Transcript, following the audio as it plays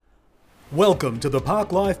Welcome to the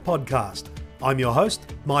Park Life Podcast. I'm your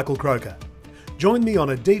host, Michael Croker. Join me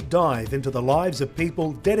on a deep dive into the lives of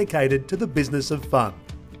people dedicated to the business of fun.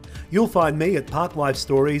 You'll find me at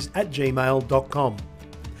parklifestories@gmail.com.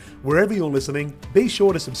 Wherever you're listening, be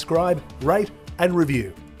sure to subscribe, rate and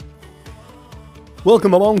review.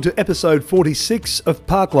 Welcome along to episode 46 of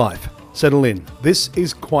Park Life. Settle in, this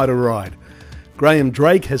is quite a ride. Graham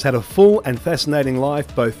Drake has had a full and fascinating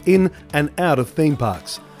life both in and out of theme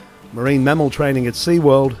parks. Marine mammal training at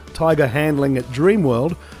SeaWorld, tiger handling at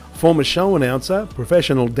Dreamworld, former show announcer,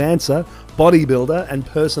 professional dancer, bodybuilder and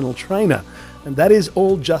personal trainer. And that is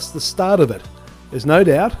all just the start of it. There's no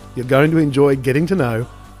doubt you're going to enjoy getting to know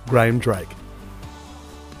Graham Drake.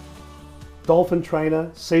 Dolphin trainer,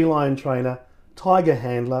 sea lion trainer, tiger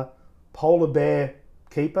handler, polar bear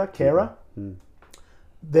keeper, carer,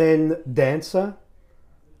 then dancer,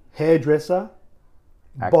 hairdresser,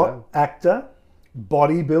 actor,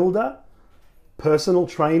 bodybuilder, personal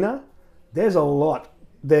trainer. There's a lot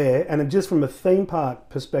there, and just from a theme park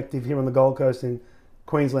perspective here on the Gold Coast in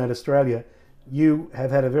Queensland, Australia, you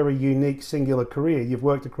have had a very unique, singular career. You've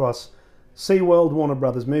worked across SeaWorld, Warner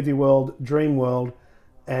Brothers Movie World, Dreamworld,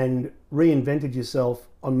 and reinvented yourself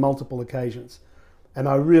on multiple occasions. And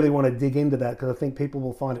I really want to dig into that because I think people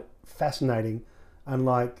will find it fascinating,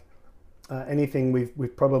 unlike anything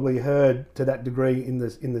we've probably heard to that degree in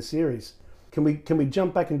the series. Can we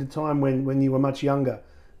jump back into time when you were much younger?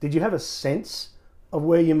 Did you have a sense of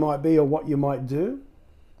where you might be or what you might do?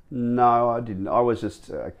 No, I didn't. I was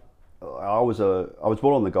just I was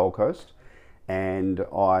born on the Gold Coast, and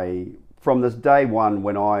from this day one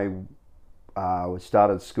when I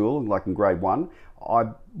started school, like in grade one,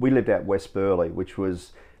 we lived out West Burleigh, which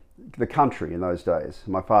was the country in those days.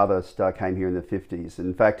 My father came here in the 50s.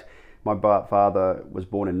 In fact, my father was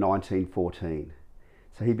born in 1914.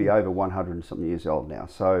 So he'd be over 100 and something years old now.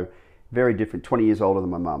 So very different, 20 years older than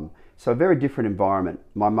my mum. So a very different environment.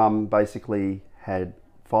 My mum basically had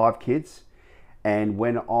 5 kids. And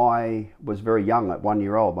when I was very young, at 1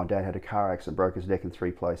 year old, my dad had a car accident, broke his neck in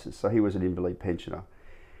 3 places. So he was an invalid pensioner.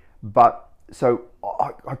 But so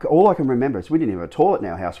all I can remember is we didn't have a toilet in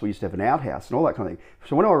our house. We used to have an outhouse and all that kind of thing.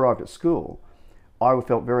 So when I arrived at school, I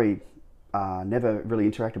felt very, never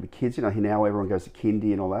really interacted with kids. You know, now everyone goes to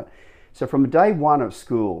kindy and all that. So from day one of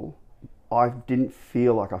school, I didn't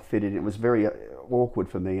feel like I fit in. It was very awkward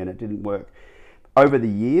for me and it didn't work. Over the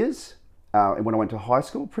years, when I went to high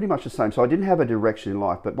school, pretty much the same. So I didn't have a direction in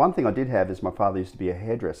life. But one thing I did have is my father used to be a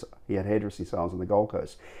hairdresser. He had hairdressing salons on the Gold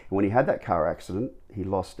Coast. And when he had that car accident, he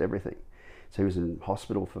lost everything. So he was in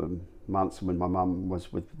hospital for months when my mum was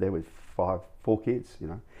there with 4 kids, you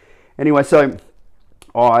know. Anyway, so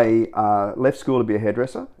I left school to be a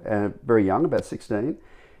hairdresser, very young, about 16.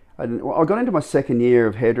 And I got into my second year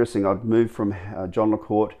of hairdressing. I'd moved from John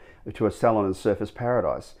LaCourte to a salon in Surfers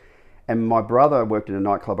Paradise. And my brother worked in a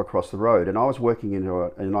nightclub across the road, and I was working in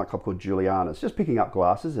a nightclub called Juliana's, just picking up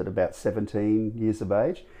glasses at about 17 years of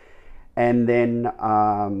age. And then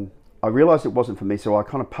I realised it wasn't for me, so I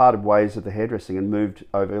kind of parted ways with the hairdressing and moved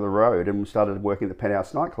over the road and started working at the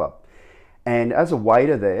Penthouse nightclub. And as a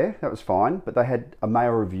waiter there, that was fine, but they had a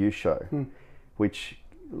male review show, which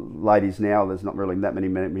ladies now, there's not really that many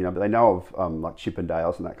men, you know, but they know of like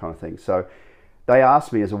Chippendales and that kind of thing. So they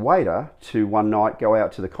asked me as a waiter to one night go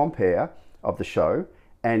out to the compere of the show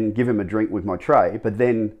and give him a drink with my tray, but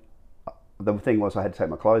then the thing was I had to take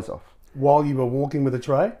my clothes off. While you were walking with a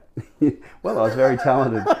tray? Well, I was very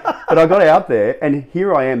talented. But I got out there and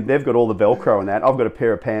here I am, they've got all the Velcro and that. I've got a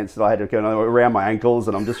pair of pants that I had to go around my ankles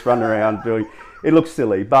and I'm just running around doing, it looks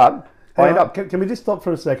silly, but I end up... Can we just stop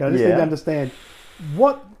for a second? I just need to understand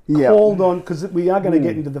what called on, because we are going to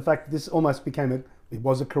get into the fact that this almost became it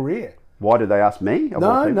was a career. No, did they ask me?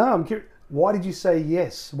 I'm curious. Why did you say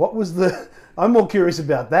yes? What was I'm more curious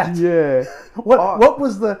about that. Yeah.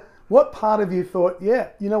 What part of you thought, yeah,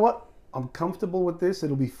 you know what? I'm comfortable with this.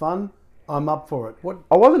 It'll be fun. I'm up for it.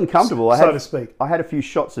 I wasn't comfortable, so to speak. I had a few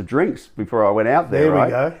shots of drinks before I went out there. There right?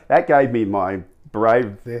 we go. That gave me my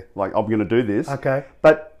brave, like, I'm going to do this. Okay.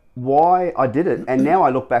 But why I did it, and now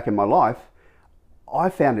I look back in my life, I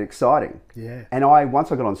found it exciting. Yeah. And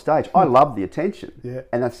once I got on stage, I loved the attention. Yeah.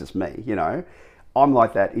 And that's just me, you know. I'm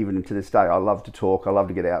like that even to this day. I love to talk. I love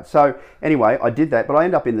to get out. So anyway, I did that, but I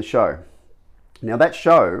ended up in the show. Now that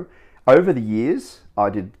show, over the years, I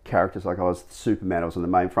did characters like I was Superman. I was on the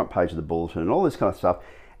main front page of the Bulletin and all this kind of stuff.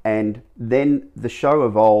 And then the show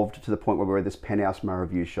evolved to the point where we were this Penthouse male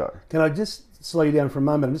review show. Can I just slow you down for a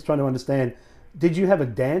moment? I'm just trying to understand. Did you have a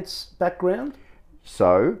dance background?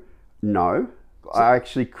 So, no. I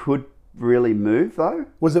actually could really move though.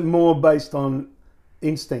 Was it more based on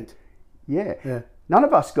instinct? Yeah. None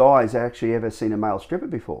of us guys actually ever seen a male stripper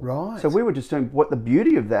before. Right. So we were just doing what the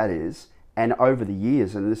beauty of that is, and over the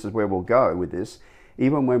years, and this is where we'll go with this,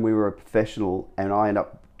 even when we were a professional and I end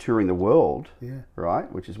up touring the world, right,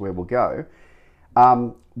 which is where we'll go,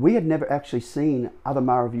 we had never actually seen other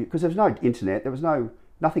male reviews, because there was no internet, there was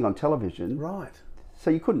nothing on television. Right. So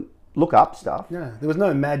you couldn't look up stuff. Yeah, there was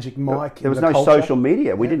no magic mic. There was no social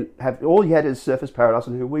media. We didn't have, all you had is Surfers Paradise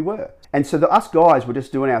and who we were. And so us guys were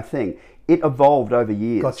just doing our thing. It evolved over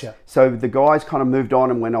years. Gotcha. So the guys kind of moved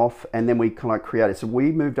on and went off, and then we kind of created. So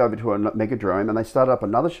we moved over to a Megadrome, and they started up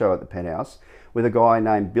another show at the Penthouse with a guy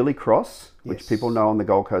named Billy Cross, which people know on the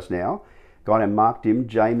Gold Coast now. A guy named Mark Dim,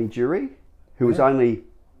 Jamie Jury, who was only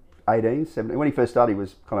 18, 17. When he first started, he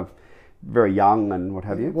was kind of very young and what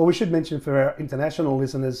have you. Well, we should mention for our international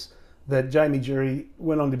listeners that Jamie Jury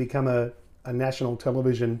went on to become a national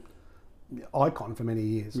television icon for many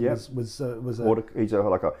years. Yeah. Was He's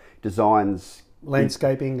like a designs,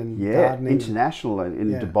 landscaping and gardening. International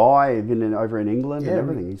in Dubai, even over in England and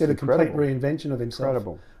everything. He's did a incredible. complete reinvention of himself.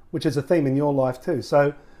 Incredible. Which is a theme in your life too.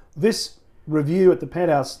 So this review at the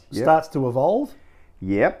Penthouse starts to evolve.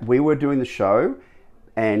 Yep, we were doing the show,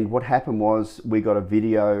 and what happened was we got a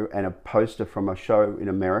video and a poster from a show in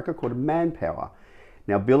America called Manpower.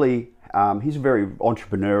 Now Billy, he's a very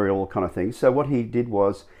entrepreneurial kind of thing. So what he did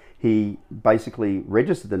was he basically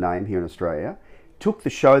registered the name here in Australia, took the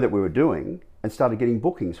show that we were doing, and started getting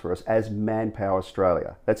bookings for us as Manpower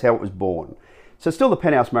Australia. That's how it was born. So still the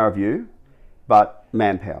Penthouse Male Review, but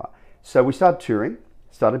Manpower. So we started touring,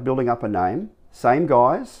 started building up a name, same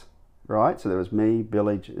guys, right? So there was me,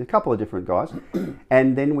 Billy, a couple of different guys.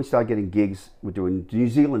 And then we started getting gigs. We're doing New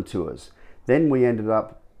Zealand tours. Then we ended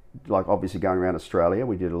up, like, obviously going around Australia.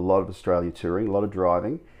 We did a lot of Australia touring, a lot of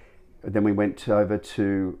driving. Then we went over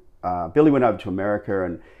to, Billy went over to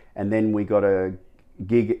America, and then we got a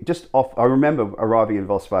gig just off. I remember arriving in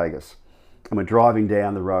Las Vegas, and we're driving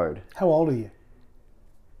down the road. How old are you?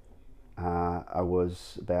 I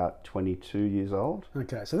was about 22 years old.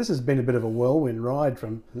 Okay, so this has been a bit of a whirlwind ride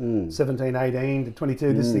from 17, 18 to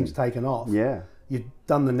 22. This thing's taken off. Yeah. You've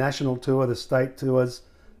done the national tour, the state tours.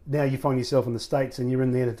 Now you find yourself in the States and you're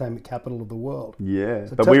in the entertainment capital of the world. Yeah,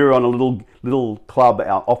 so but we were on a little club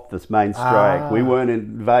out off this main straight. We weren't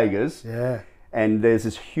in Vegas. Yeah. And there's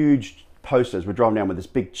this huge posters. We're driving down with this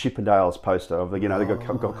big Chippendales poster of the, they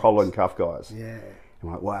got collar and cuff guys. Yeah.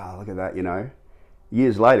 I'm like, wow, look at that,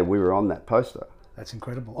 Years later, we were on that poster. That's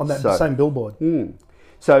incredible. On that same billboard.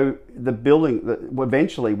 So the building,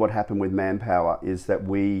 eventually what happened with Manpower is that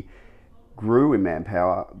we grew in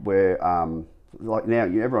Manpower where, like now,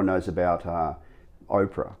 everyone knows about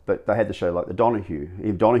Oprah, but they had the show like the Donahue.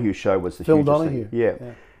 The Donahue show was the Phil Donahue.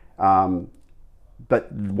 Thing. Yeah. But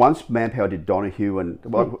once Manpower did Donahue, and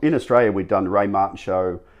in Australia we'd done the Ray Martin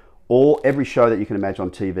show, every show that you can imagine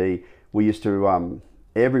on TV. We used to,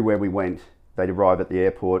 everywhere we went, they'd arrive at the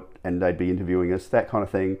airport and they'd be interviewing us, that kind of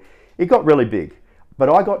thing. It got really big. But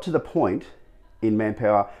I got to the point in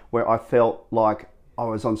Manpower where I felt like I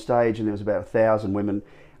was on stage and there was about 1,000 women,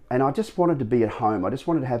 and I just wanted to be at home. I just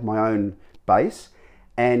wanted to have my own base.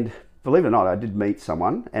 And believe it or not, I did meet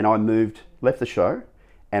someone, and I left the show,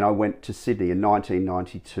 and I went to Sydney in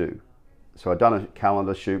 1992. So I'd done a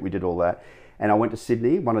calendar shoot, we did all that. And I went to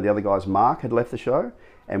Sydney. One of the other guys, Mark, had left the show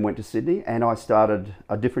and went to Sydney, and I started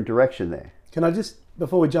a different direction there. Can I just,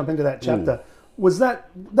 before we jump into that chapter, was that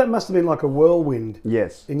must have been like a whirlwind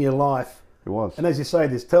in your life? It was. And as you say,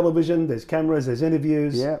 there's television, there's cameras, there's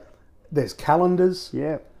interviews, there's calendars.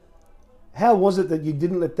 Yeah. How was it that you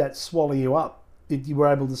didn't let that swallow you up? You were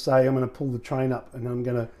able to say, I'm going to pull the train up and I'm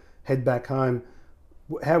going to head back home.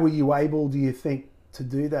 How were you able, do you think, to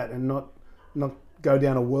do that and not go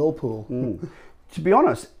down a whirlpool? To be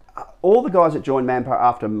honest, all the guys that joined Manpower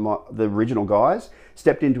after the original guys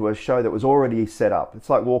stepped into a show that was already set up. It's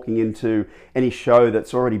like walking into any show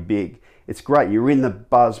that's already big. It's great, you're in the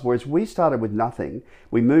buzz, whereas we started with nothing.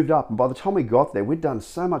 We moved up, and by the time we got there, we'd done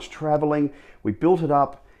so much traveling, we built it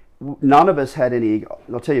up. None of us had any ego.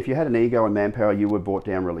 I'll tell you, if you had an ego in Manpower, you were brought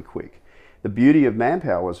down really quick. The beauty of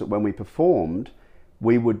Manpower was that when we performed,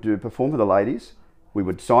 we would perform for the ladies, we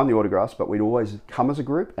would sign the autographs, but we'd always come as a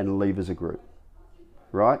group and leave as a group.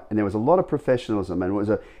 Right? And there was a lot of professionalism, and it was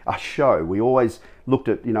a show. We always looked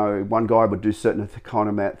at, one guy would do certain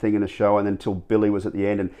kind of thing in a show, and then until Billy was at the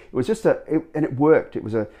end, and it was just and it worked. It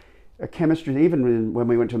was a chemistry. Even when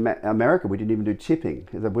we went to America, we didn't even do tipping.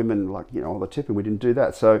 The women, all the tipping, we didn't do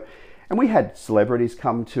that. So, and we had celebrities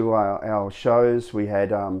come to our shows. We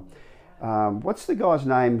had, what's the guy's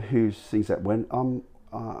name who sings that?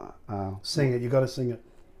 Sing it, you got to sing it.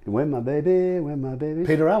 When my baby.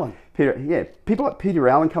 Peter Allen. People like Peter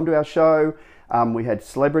Allen come to our show. We had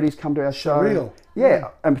celebrities come to our show. Surreal. Yeah,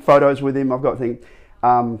 and photos with him. I've got things.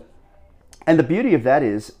 And the beauty of that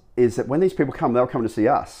is that when these people come, they'll come to see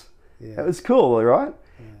us. Yeah. It was cool, right?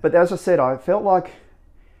 Yeah. But as I said, I felt like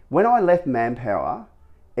when I left Manpower,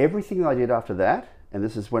 everything I did after that, and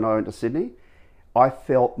this is when I went to Sydney, I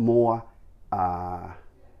felt more.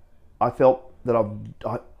 I felt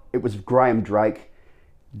that it was Graham Drake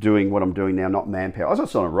doing what I'm doing now, not Manpower. I was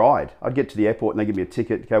just on a ride. I'd get to the airport and they give me a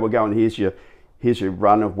ticket. Okay, we're going. Here's your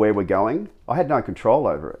run of where we're going. I had no control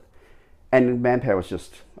over it. And Manpower was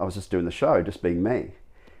I was just doing the show, just being me.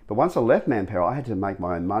 But once I left Manpower, I had to make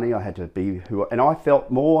my own money. I had to be and I felt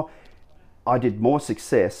more. I did more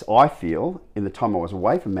success, I feel, in the time I was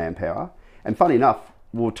away from Manpower. And funny enough,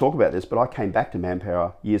 we'll talk about this, but I came back to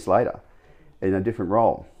Manpower years later in a different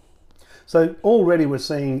role. So already we're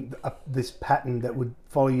seeing this pattern that would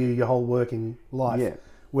follow you your whole working life, Yeah.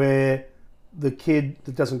 where the kid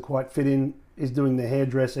that doesn't quite fit in is doing the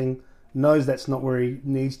hairdressing, knows that's not where he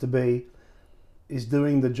needs to be, is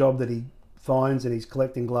doing the job that he finds, and he's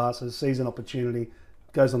collecting glasses, sees an opportunity,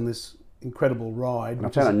 goes on this incredible ride. And I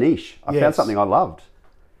found a niche. I found Yes. something I loved.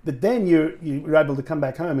 But then you're able to come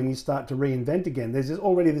back home and you start to reinvent again. There's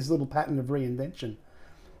already this little pattern of reinvention,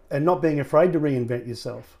 and not being afraid to reinvent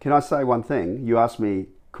yourself. Can I say one thing? You asked me,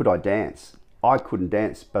 could I dance? I couldn't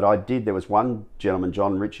dance, but I did. There was one gentleman,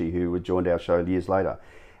 John Ritchie, who joined our show years later,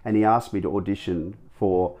 and he asked me to audition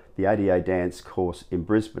for the ADA dance course in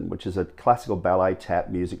Brisbane, which is a classical ballet tap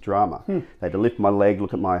music drama. They had to lift my leg,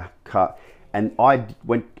 look at my cut, and I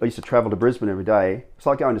used to travel to Brisbane every day. It's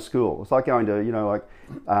like going to school. It's like going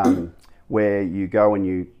to, where you go and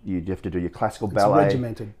you have to do your classical ballet. It's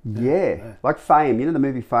regimented. Yeah. Like Fame, the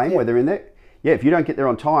movie Fame, where they're in there? Yeah, if you don't get there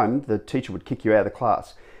on time, the teacher would kick you out of the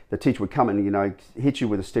class. The teacher would come and, hit you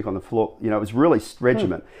with a stick on the floor. It was really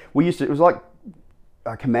regiment. It was like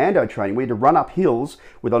commando training. We had to run up hills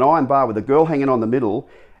with an iron bar with a girl hanging on the middle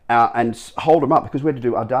and hold them up, because we had to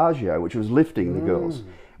do adagio, which was lifting the girls.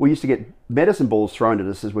 We used to get medicine balls thrown at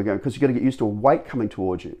us as we're going, because you've got to get used to a weight coming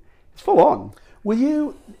towards you. It's full on. Were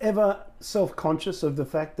you ever self-conscious of the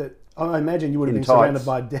fact that, I imagine you would have been tights. surrounded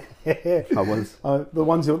by hair? I was. The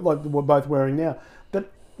ones that we're both wearing now.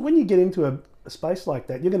 But when you get into a space like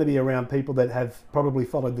that, you're going to be around people that have probably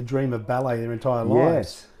followed the dream of ballet their entire lives.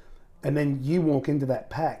 Yes. And then you walk into that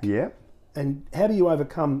pack. Yeah. And how do you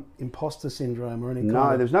overcome imposter syndrome or any kind No,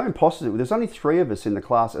 of... there's no imposter. There's only 3 of us in the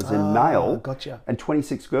class as in male. Gotcha. And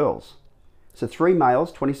 26 girls. So 3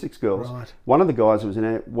 males, 26 girls. Right. One of the guys that was in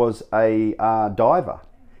it was a diver.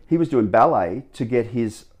 He was doing ballet to get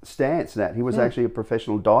his stance and that. He was actually a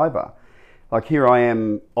professional diver. Like, here I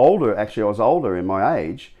am older. Actually, I was older in my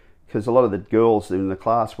age, because a lot of the girls in the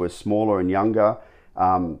class were smaller and younger,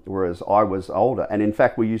 whereas I was older. And in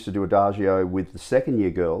fact, we used to do adagio with the second year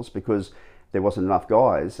girls because there wasn't enough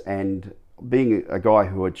guys. And being a guy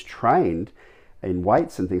who had trained in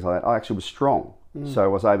weights and things like that, I actually was strong. So I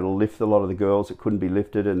was able to lift a lot of the girls that couldn't be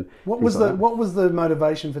lifted. And What was the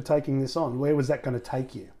motivation for taking this on? Where was that going to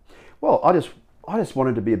take you? Well, I just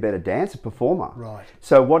wanted to be a better dancer, performer. Right.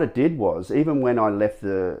 So what it did was, even when I left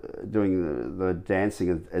doing the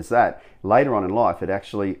dancing as that, later on in life, it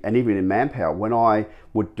actually, and even in Manpower, when I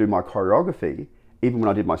would do my choreography, even when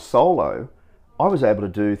I did my solo, I was able to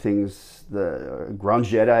do things, the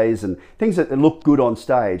grungettes and things that looked good on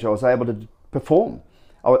stage. I was able to perform.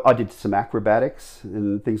 I did some acrobatics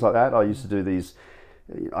and things like that. I used to do these.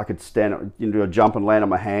 I could stand, do a jump and land on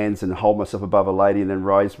my hands and hold myself above a lady and then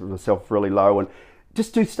raise myself really low and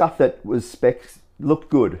just do stuff that looked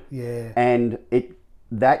good. Yeah. And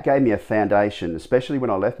that gave me a foundation, especially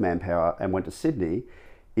when I left Manpower and went to Sydney,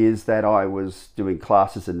 is that I was doing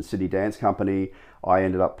classes in the Sydney Dance Company. I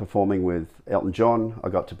ended up performing with Elton John. I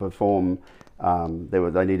got to perform.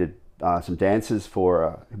 They needed some dancers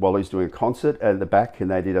for while he was doing a concert at the back,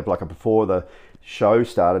 and they did before the show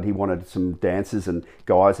started, he wanted some dancers and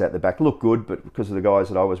guys out the back. Looked good, but because of the guys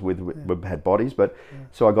that I was with had bodies. But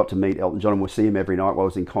so I got to meet Elton John, and we'll see him every night while I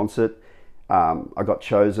was in concert. I got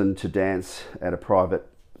chosen to dance at a private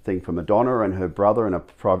thing for Madonna and her brother in a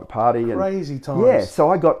private party. Crazy times. Yeah,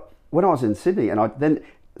 so when I was in Sydney, and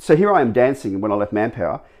so here I am dancing when I left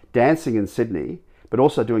Manpower, dancing in Sydney, but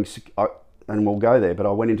also doing, and we'll go there, but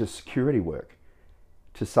I went into security work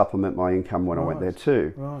to supplement my income when I went there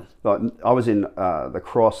too. Right. Like, I was in the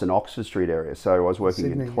Cross and Oxford Street area, so I was working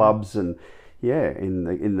Sydney, in clubs and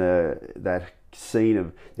in that scene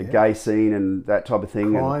of the gay scene and that type of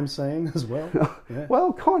thing. Crime scene as well. Yeah.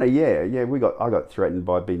 Well, kind of, yeah. I got threatened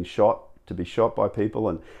by being shot by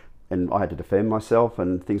people, and I had to defend myself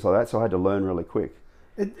and things like that. So I had to learn really quick.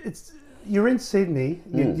 You're in Sydney.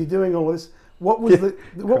 You're doing all this. What was the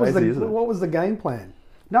Crazy, isn't it? what was the game plan?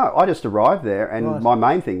 No, I just arrived there, and Right. my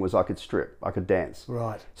main thing was I could strip, I could dance.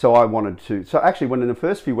 Right. So I wanted to. So actually, when in the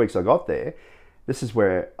first few weeks I got there, this is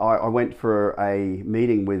where I went for a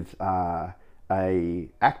meeting with a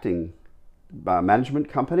acting management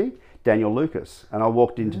company, Daniel Lucas, and I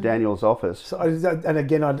walked into Daniel's office. So, and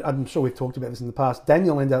again, I'm sure we've talked about this in the past.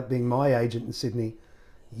 Daniel ended up being my agent in Sydney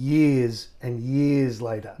years and years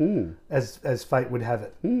later, as fate would have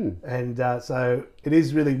it. And so it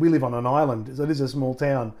is really, we live on an island, so it is a small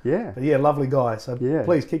town. Yeah. But yeah, lovely guy. So Yeah.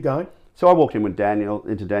 please keep going. So I walked in with Daniel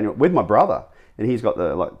with my brother, and he's got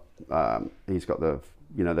the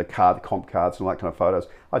the card, the comp cards and all that kind of photos.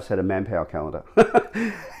 I just had a Manpower calendar.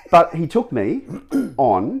 But he took me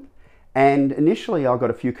on, and initially I got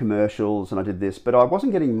a few commercials and I did this, but I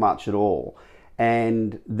wasn't getting much at all.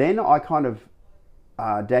 And then I kind of,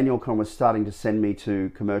 Daniel kind of was starting to send me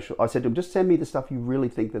to commercial. I said to him, just send me the stuff you really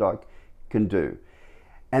think that I can do.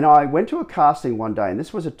 And I went to a casting one day, and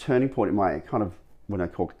this was a turning point in my kind of, when I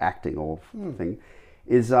call acting or thing,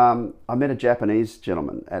 is I met a Japanese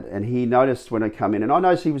gentleman, and he noticed when I come in, and I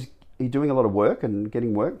noticed he was doing a lot of work and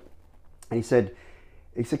getting work, and he said,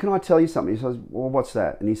 can I tell you something? He says, well, what's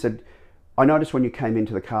that? And he said, I noticed when you came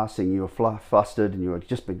into the casting, you were flustered, and you were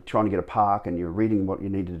just been trying to get a park, and you were reading what you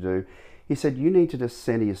needed to do. He said, you need to just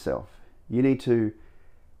center yourself. You need to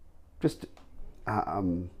just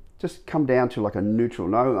come down to like a neutral,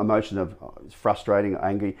 no emotion of frustrating,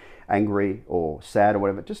 angry or sad or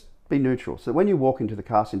whatever. Just be neutral. So when you walk into the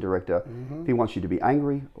casting director, if he wants you to be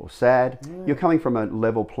angry or sad, you're coming from a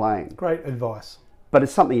level plane. Great advice. But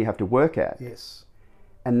it's something you have to work at. Yes.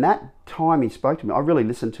 And that time he spoke to me, I really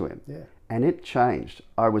listened to him. Yeah. And it changed.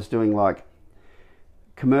 I was doing like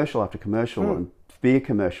commercial after commercial and beer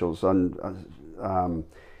commercials on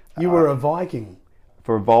You were a Viking.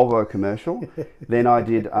 for a Volvo commercial. Then I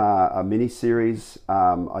did a mini series.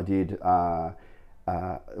 I did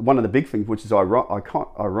one of the big things, which is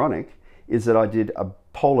ironic, is that I did a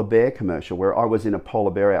polar bear commercial where I was in a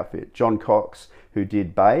polar bear outfit. John Cox, who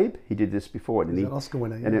did Babe, he did this before, didn't he? An Oscar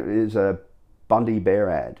winner. Yeah. And it was a Bundy bear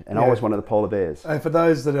ad, and I was one of the polar bears. And for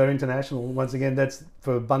those that are international, once again, that's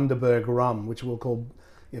for Bundaberg rum, which we'll call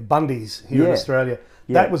Bundy's here in Australia.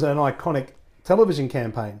 Yeah. That was an iconic television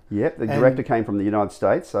campaign. Yep, the director came from the United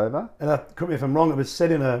States over. And correct me if I'm wrong, it was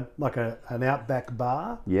set in an outback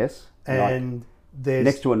bar. Yes. And there's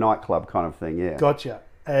next to a nightclub kind of thing, yeah. Gotcha.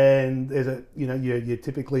 And there's your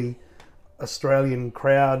typically Australian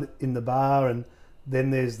crowd in the bar, and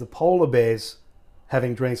then there's the polar bears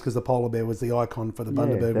having drinks, because the polar bear was the icon for the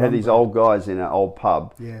Bundaberg. They had these old guys in an old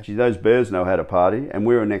pub. Yeah. Gee, those bears know how to party, and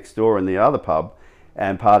we were next door in the other pub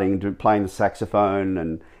and partying, playing the saxophone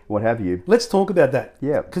and what have you. Let's talk about that.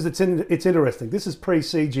 Yeah. Because it's interesting. This is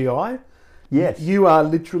pre-CGI. Yes. You are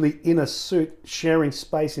literally in a suit, sharing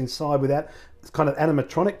space inside without kind of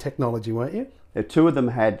animatronic technology, weren't you? Two of them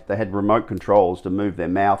had remote controls to move their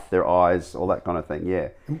mouth, their eyes, all that kind of thing. Yeah.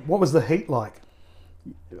 What was the heat like?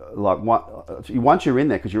 Like once you're in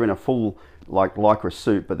there, because you're in a full like lycra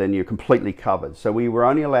suit, but then you're completely covered. So we were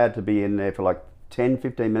only allowed to be in there for like 10,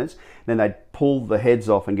 15 minutes. Then they'd pull the heads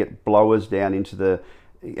off and get blowers down into the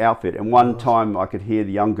outfit. And one time I could hear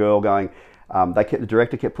the young girl going, the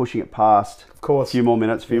director kept pushing it past. Of course. A few more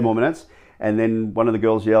minutes. And then one of the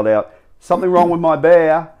girls yelled out, "Something wrong with my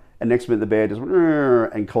bear." And next minute the bear just went,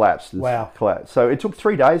 and collapsed. Collapsed. So it took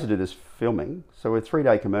 3 days to do this filming. So a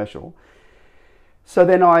 3-day commercial. So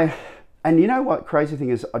then and you know what crazy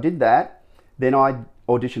thing is, I did that. Then I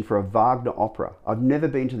auditioned for a Wagner opera. I've never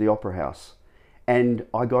been to the opera house. And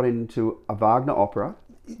I got into a Wagner opera.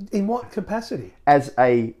 In what capacity? As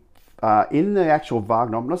in the actual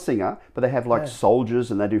Wagner, I'm not a singer, but they have like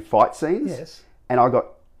soldiers and they do fight scenes. Yes. And I got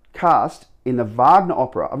cast in the Wagner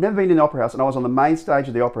opera. I've never been in the opera house, and I was on the main stage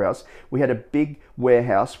of the opera house. We had a big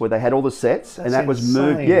warehouse where they had all the sets, and that was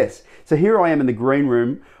moved. Yes. So here I am in the green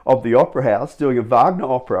room of the opera house doing a Wagner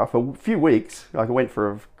opera for a few weeks. Like I went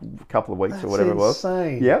for a couple of weeks or whatever it was.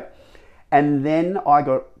 Insane. Yep. And then I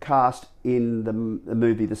got cast in the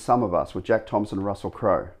movie The Sum of Us with Jack Thompson and Russell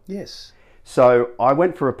Crowe. Yes. So I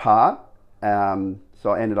went for a part. So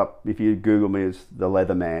I ended up, if you Google me, as the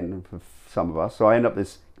leather man for Some of Us. So I ended up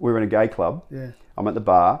we were in a gay club. Yeah. I'm at the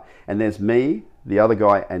bar, and there's me, the other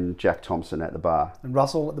guy, and Jack Thompson at the bar. And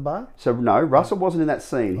Russell at the bar? So no, Russell wasn't in that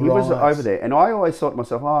scene. He was over there. And I always thought to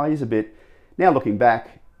myself, he's a bit, now looking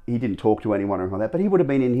back, he didn't talk to anyone or anything like that, but he would have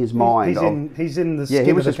been in his mind. He's in the skin Yeah,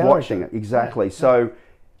 he was of the just character. watching it, exactly. Yeah. So,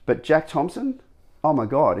 but Jack Thompson, oh my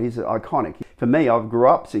God, he's iconic. For me, I grew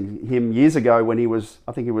up seeing him years ago when he was,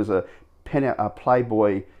 I think he was a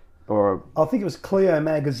Playboy or I think it was Cleo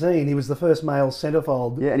magazine. He was the first male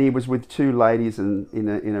centerfold. yeah, and he was with two ladies in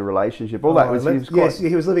a relationship. All that was, he was quite, yes,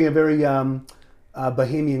 he was living a very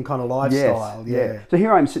bohemian kind of lifestyle. yes, So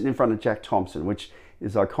here I am sitting in front of Jack Thompson, which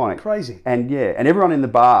is iconic. Crazy. And yeah, and everyone in the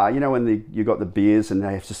bar, you know, when you got the beers and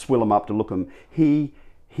they have to swill them up to look them, he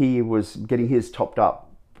was getting his topped up.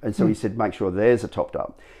 And so he said, make sure theirs are topped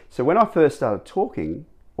up. So when I first started talking,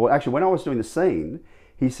 or actually when I was doing the scene,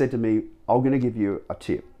 he said to me, I'm going to give you a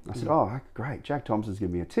tip. I said, oh, great, Jack Thompson's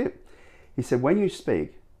giving me a tip. He said, when you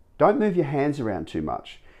speak, don't move your hands around too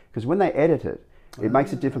much, because when they edit it, it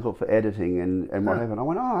makes it difficult for editing and whatever. And I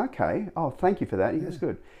went, oh, okay. Oh, thank you for that. He goes,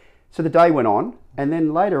 good. So the day went on, and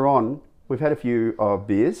then later on, we've had a few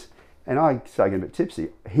beers, and I started getting a bit tipsy.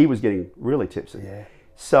 He was getting really tipsy. Yeah.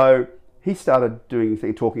 So he started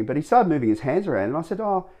talking, but he started moving his hands around, and I said,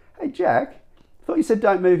 oh, hey, Jack, I thought you said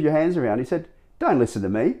don't move your hands around. He said, don't listen to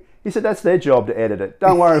me. He said, that's their job to edit it.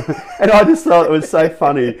 Don't worry. And I just thought it was so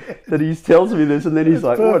funny that he tells me this, and then he's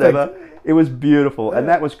like, perfect. whatever. It was beautiful, and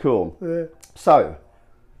that was cool. Yeah. So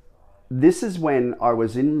this is when I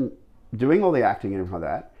was doing all the acting and everything like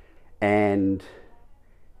that, and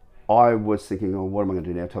I was thinking, oh, what am I going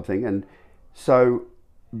to do now, type thing. And so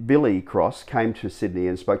Billy Cross came to Sydney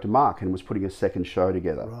and spoke to Mark and was putting a second show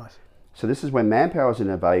together. Right. So this is when Manpower was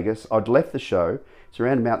in Vegas. I'd left the show. It's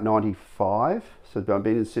around about 95. So I've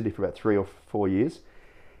been in Sydney for about 3 or 4 years.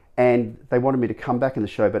 And they wanted me to come back in the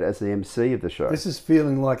show, but as the MC of the show. This is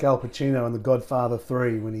feeling like Al Pacino in The Godfather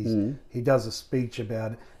 3 when he does a speech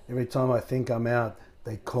about every time I think I'm out,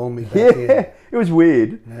 they call me back in. Yeah, it was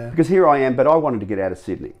weird because here I am, but I wanted to get out of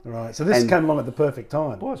Sydney. Right, so this came along at the perfect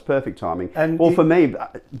time. Well, it's perfect timing. And well, for me,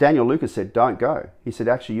 Daniel Lucas said, don't go. He said,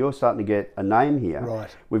 actually, you're starting to get a name here. Right.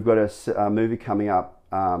 We've got a movie coming up,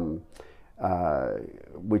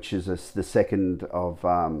 which is the second of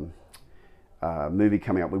movie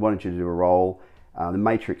coming up. We wanted you to do a role, The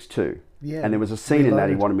Matrix 2. Yeah, and there was a scene in that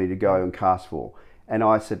he Reloaded. wanted me to go and cast for. And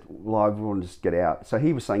I said, well, I want to just get out. So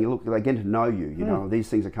he was saying, look, they're getting to know you, you know, these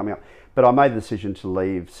things are coming up. But I made the decision to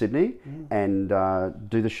leave Sydney and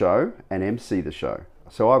do the show and MC the show.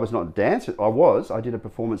 So I was not a dancer. I did a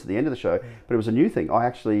performance at the end of the show, but it was a new thing. I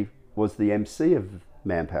actually was the MC of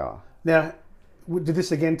Manpower. Now, did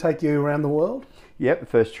this again take you around the world? Yep, the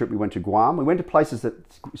first trip we went to Guam. We went to places that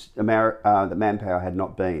that Manpower had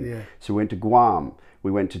not been. Yeah. So we went to Guam. We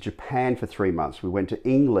went to Japan for 3 months. We went to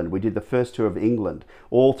England. We did the first tour of England,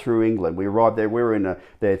 all through England. We arrived there. We were in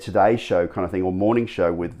their Today Show kind of thing, or morning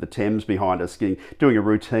show with the Thames behind us, doing a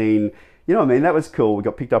routine. You know what I mean? That was cool. We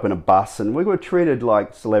got picked up in a bus, and we were treated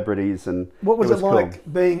like celebrities. And What was it like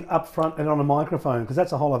cool. being up front and on a microphone? Because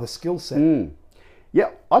that's a whole other skill set. Yeah,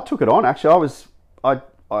 I took it on. Actually,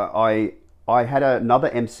 I had another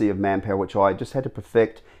MC of Manpower, which I just had to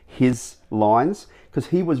perfect his lines, because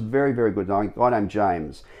he was very, very good. A guy named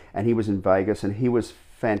James, and he was in Vegas, and he was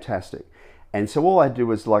fantastic. And so all I did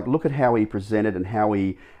was like look at how he presented and how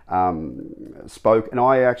he spoke, and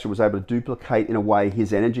I actually was able to duplicate in a way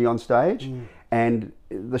his energy on stage. And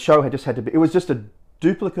the show had to be. It was just a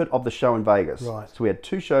duplicate of the show in Vegas. Right. So we had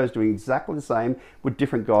 2 shows doing exactly the same with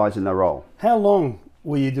different guys in their role. How long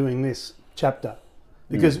were you doing this chapter?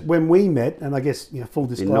 Because when we met, and I guess full In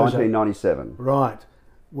disclosure, 1997. right,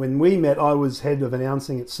 when we met, I was head of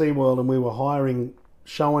announcing at SeaWorld, and we were hiring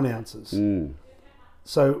show announcers.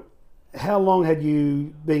 So, how long had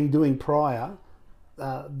you been doing prior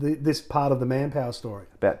this part of the Manpower story?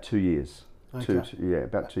 About 2 years. Okay.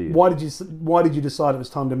 About 2 years. Why did you decide it was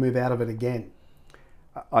time to move out of it again?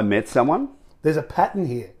 I met someone. There's a pattern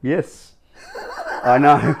here. Yes. I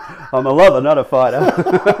know. I'm a lover, not a fighter.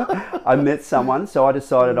 I met someone, so I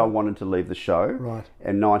decided I wanted to leave the show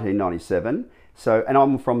in 1997. So, and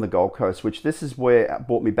I'm from the Gold Coast, which this is where it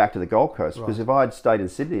brought me back to the Gold Coast, because if I had stayed in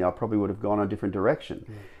Sydney, I probably would have gone a different direction.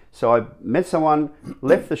 So I met someone,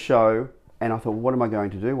 left the show, and I thought, what am I going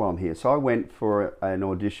to do while I'm here? So I went for an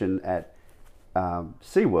audition at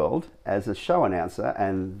SeaWorld as a show announcer,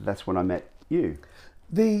 and that's when I met you.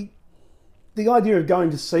 The idea of going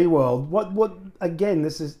to SeaWorld, what again,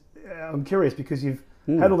 this is, I'm curious, because you've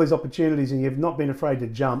had all these opportunities and you've not been afraid to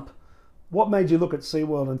jump. What made you look at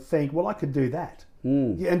SeaWorld and think, well, I could do that?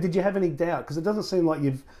 And did you have any doubt? Because it doesn't seem like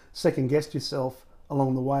you've second-guessed yourself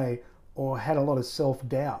along the way or had a lot of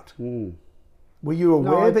self-doubt. Were you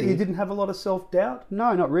aware that you didn't have a lot of self-doubt?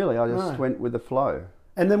 No, not really. I just went with the flow.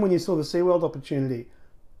 And then when you saw the SeaWorld opportunity,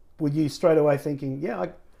 were you straight away thinking, yeah,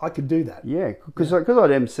 I could do that? Yeah, because I'd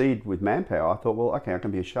MC'd with Manpower, I thought, well, okay, I can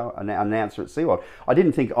be an announcer at SeaWorld. I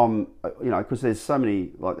didn't think because there's so many,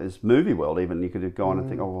 like there's Movie World even, you could go on and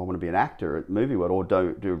think, oh, well, I want to be an actor at Movie World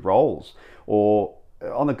or do roles. Or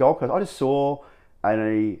on the Gold Coast, I just saw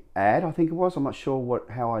an ad, I think it was. I'm not sure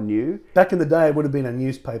how I knew. Back in the day, it would have been a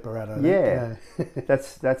newspaper ad. I think. Yeah,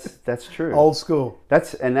 that's true. Old school.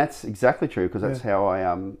 That's exactly true, because that's how I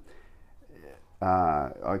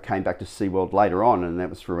came back to SeaWorld later on, and that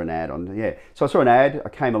was through an ad on. Yeah, so I saw an ad. I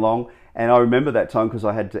came along, and I remember that time because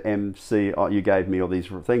I had to MC. You gave me all these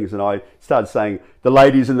things, and I started saying the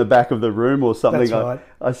ladies in the back of the room or something. That's right.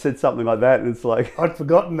 I said something like that, and it's like I'd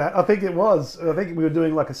forgotten that. I think it was. I think we were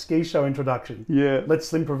doing like a ski show introduction. Yeah.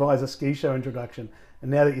 Let's improvise a ski show introduction. And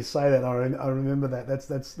now that you say that, I remember that.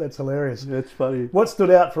 That's hilarious. That's funny. What stood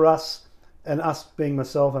out for us, and us being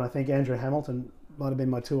myself, and I think Andrew Hamilton might have been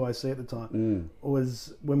my 2IC at the time,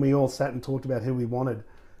 was when we all sat and talked about who we wanted.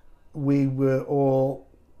 We were all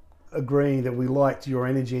agreeing that we liked your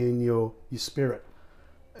energy and your spirit,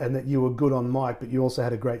 and that you were good on mic, but you also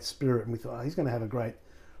had a great spirit. And we thought, he's going to have a great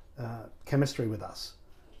chemistry with us.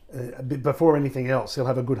 Before anything else, he'll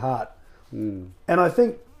have a good heart. And I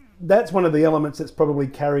think that's one of the elements that's probably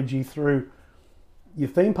carried you through your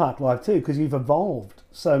theme park life too, because you've evolved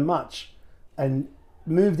so much and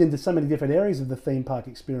moved into so many different areas of the theme park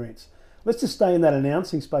experience. Let's just stay in that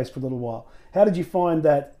announcing space for a little while. How did you find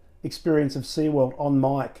that experience of SeaWorld on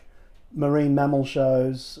mic, marine mammal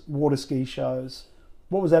shows, water ski shows?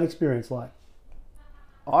 What was that experience like?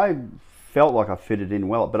 I felt like I fitted in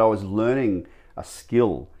well, but I was learning a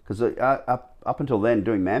skill, because up until then,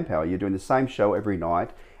 doing Manpower, you're doing the same show every night,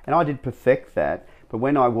 and I did perfect that. But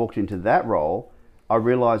when I walked into that role, I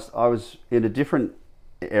realized I was in a different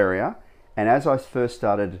area. And as I first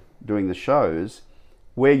started doing the shows,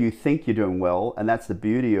 where you think you're doing well, and that's the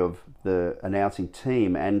beauty of the announcing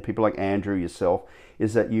team and people like Andrew, yourself,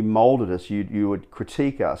 is that you molded us, you would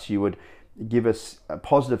critique us, you would give us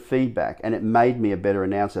positive feedback, and it made me a better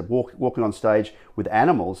announcer. Walking on stage with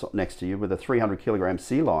animals next to you, with a 300-kilogram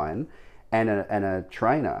sea lion and a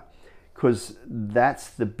trainer, because that's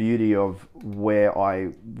the beauty of where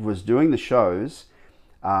I was doing the shows.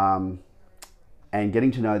 And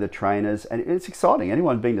getting to know the trainers, and it's exciting.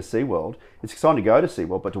 Anyone been to SeaWorld, it's exciting to go to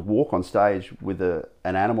SeaWorld, but to walk on stage with an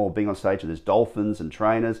animal, being on stage with there's dolphins and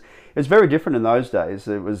trainers, it was very different in those days.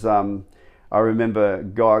 It was, I remember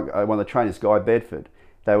one of the trainers, Guy Bedford,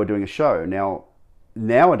 they were doing a show.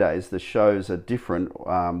 Nowadays, the shows are different,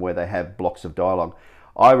 where they have blocks of dialogue.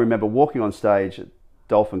 I remember walking on stage at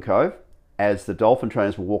Dolphin Cove as the dolphin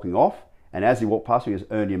trainers were walking off, and as he walked past me, he goes,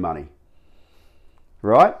 "Earn your money."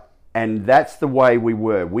 Right? And that's the way we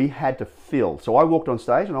were. We had to fill. So I walked on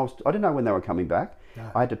stage, and I didn't know when they were coming back. No.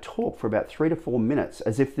 I had to talk for about 3 to 4 minutes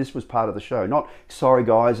as if this was part of the show. Not, sorry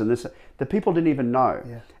guys, and this. The people didn't even know.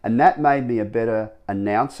 Yeah. And that made me a better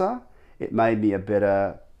announcer. It made me a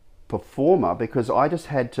better performer, because I just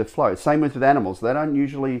had to flow. Same with animals. They don't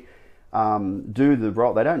usually do the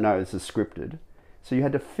role. They don't know this is scripted. So you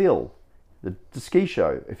had to fill. The ski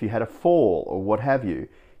show, if you had a fall or what have you,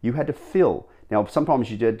 you had to fill. Now, sometimes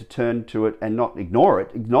you had to turn to it and not ignore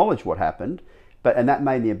it, acknowledge what happened, and that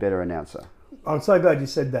made me a better announcer. I'm so glad you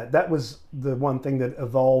said that. That was the one thing that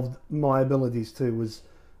evolved my abilities too, was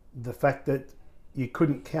the fact that you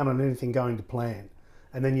couldn't count on anything going to plan.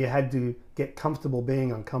 And then you had to get comfortable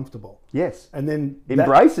being uncomfortable. Yes. And then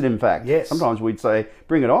embrace it, in fact. Yes. Sometimes we'd say,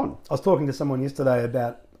 bring it on. I was talking to someone yesterday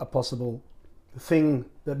about a possible thing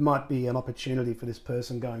that might be an opportunity for this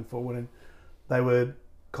person going forward, and they were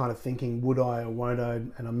kind of thinking, would I or won't I,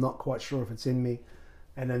 and I'm not quite sure if it's in me.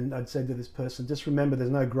 And then I'd said to this person, just remember there's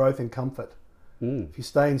no growth in comfort. If you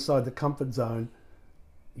stay inside the comfort zone,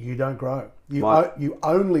 you don't grow. You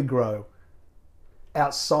only grow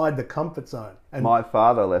outside the comfort zone. And my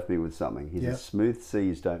father left me with something. He said, smooth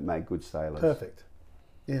seas don't make good sailors. Perfect.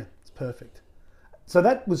 Yeah, it's perfect. So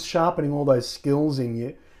that was sharpening all those skills in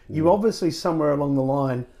you. You obviously somewhere along the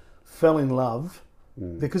line fell in love,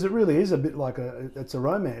 because it really is a bit like it's a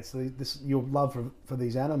romance, your love for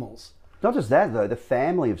these animals. Not just that though, the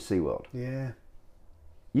family of SeaWorld. Yeah.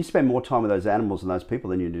 You spend more time with those animals and those people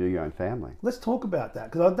than you do your own family. Let's talk about that,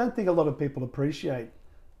 because I don't think a lot of people appreciate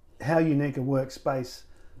how unique a workspace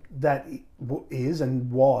that is and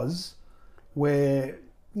was, where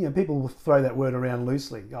people will throw that word around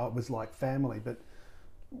loosely. Oh, it was like family, but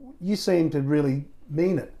you seem to really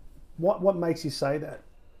mean it. What makes you say that?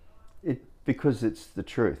 Because it's the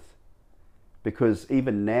truth. Because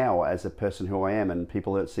even now, as a person who I am, and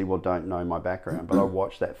people at SeaWorld don't know my background, but I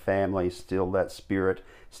watch that family still, that spirit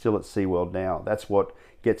still at SeaWorld now. That's what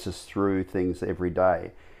gets us through things every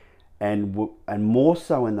day. And more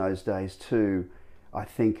so in those days too, I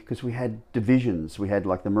think, because we had divisions. We had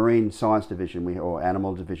like the Marine Science Division, or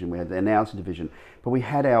Animal Division, we had the Announcing Division, but we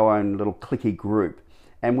had our own little cliquey group.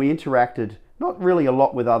 And we interacted, not really a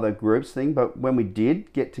lot with other groups but when we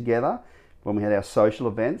did get together, when we had our social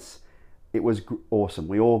events, it was awesome.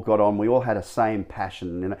 We all got on. We all had a same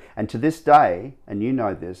passion. You know? And to this day, and you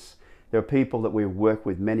know this, there are people that we worked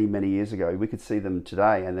with many, many years ago. We could see them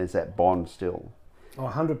today, and there's that bond still. Oh,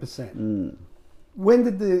 100%.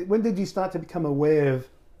 When did you start to become aware of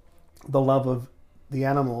the love of the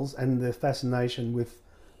animals and the fascination with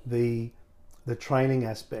the training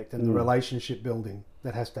aspect and the relationship building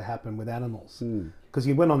that has to happen with animals? Because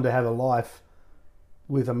you went on to have a life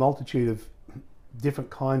with a multitude of different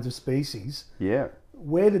kinds of species. Yeah.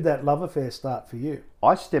 Where did that love affair start for you?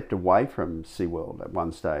 I stepped away from SeaWorld at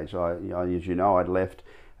one stage. As you know, I'd left,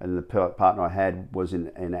 and the partner I had was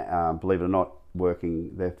in believe it or not,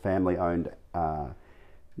 working their family-owned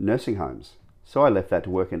nursing homes. So I left that to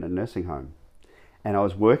work in a nursing home. And I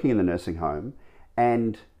was working in the nursing home,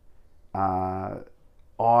 and my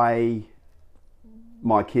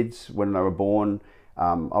kids, when they were born,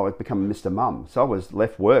 I would become Mr. Mum. So I was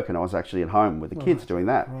left work and I was actually at home with the kids doing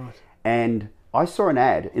that. Right. And I saw an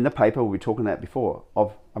ad in the paper, we were talking about before,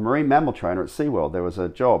 of a marine mammal trainer at SeaWorld. There was a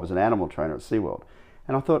job as an animal trainer at SeaWorld.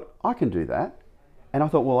 And I thought, I can do that. And I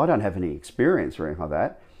thought, well, I don't have any experience or anything like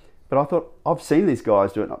that. But I thought, I've seen these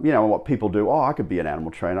guys do it, you know, what people do. Oh, I could be an animal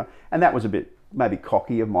trainer. And that was a bit maybe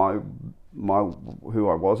cocky of my who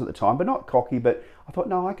I was at the time, but not cocky, but I thought,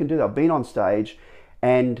 no, I can do that. I've been on stage,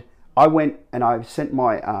 and I went and I sent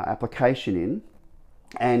my application in,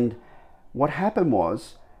 and what happened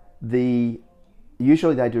was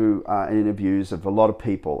usually they do interviews of a lot of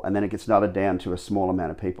people, and then it gets nutted down to a small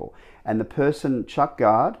amount of people. And the person, Chuck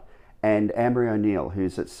Gard and Amber O'Neill,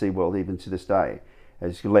 who's at SeaWorld even to this day,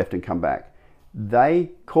 has left and come back,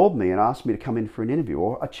 they called me and asked me to come in for an interview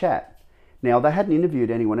or a chat. Now, they hadn't interviewed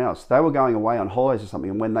anyone else. They were going away on holidays or something,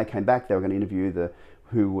 and when they came back, they were going to interview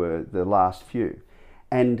who were the last few.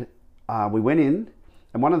 And we went in,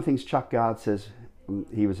 and one of the things Chuck Gard says,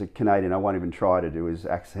 he was a Canadian, I won't even try to do his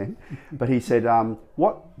accent, but he said,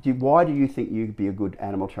 why do you think you'd be a good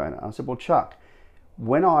animal trainer? I said, well, Chuck,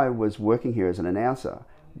 when I was working here as an announcer,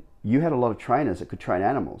 you had a lot of trainers that could train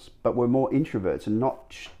animals, but were more introverts and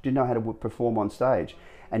didn't know how to perform on stage.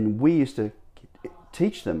 And we used to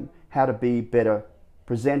teach them how to be better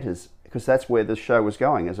presenters, because that's where the show was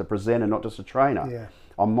going, as a presenter, not just a trainer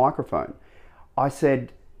on microphone. I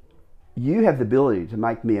said, you have the ability to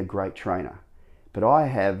make me a great trainer, but I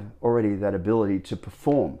have already that ability to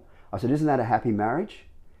perform. I said, isn't that a happy marriage?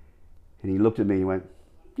 And he looked at me and went,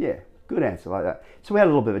 yeah, good answer, like that. So we had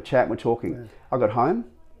a little bit of a chat and we're talking. Yeah. I got home,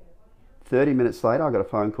 30 minutes later, I got a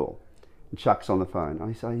phone call. And Chuck's on the phone.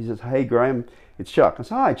 He says, hey, Graham, it's Chuck. I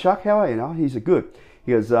said, hi, Chuck, how are you? Oh, he said, good.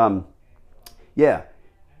 He goes, you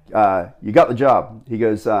got the job. He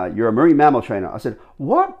goes, you're a marine mammal trainer. I said,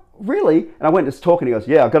 what? Really? And I went to talk and he goes,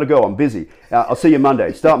 yeah, I've got to go. I'm busy. I'll see you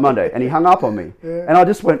Monday. Start Monday. And he hung up on me. Yeah. And I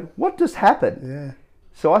just went, what just happened? Yeah.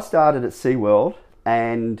 So I started at SeaWorld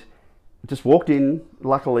and just walked in,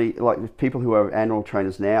 luckily, like people who are animal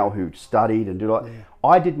trainers now who studied and do like,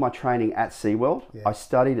 I did my training at SeaWorld. Yeah. I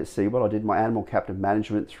studied at SeaWorld. I did my animal captive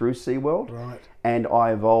management through SeaWorld. Right. And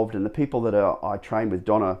I evolved, and the people that I trained with,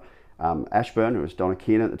 Donna Ashburn, who was Donna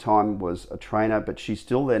Keenan at the time, was a trainer, but she's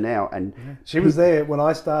still there now. And she was there when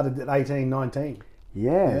I started at 18, 19.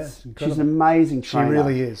 Yes, she's an amazing trainer. She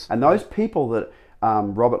really is. And those people that,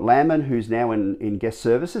 Robert Lamon, who's now in guest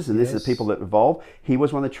services, and this is the people that evolve, he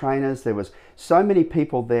was one of the trainers. There was so many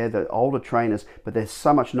people there, the older trainers, but there's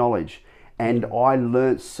so much knowledge. And I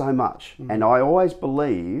learned so much. And I always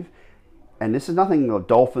believe, and this is nothing like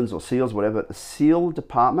dolphins or seals, whatever, the SEAL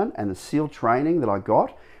department and the SEAL training that I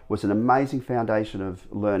got was an amazing foundation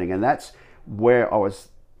of learning. And that's where I was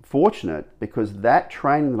fortunate, because that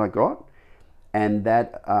training that I got and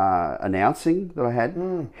that announcing that I had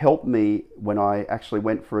helped me when I actually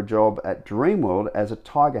went for a job at Dreamworld as a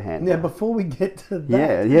tiger handler. Yeah, before we get to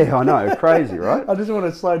that. Yeah, I know, crazy, right? I just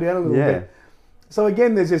want to slow down a little bit. So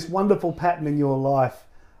again, there's this wonderful pattern in your life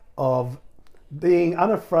of being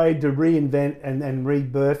unafraid to reinvent and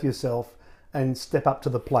rebirth yourself and step up to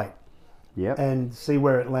the plate. Yep. And see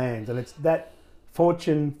where it lands. And it's that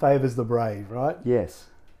fortune favours the brave, right? Yes.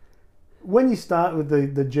 When you start with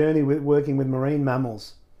the journey with working with marine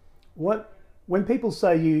mammals, when people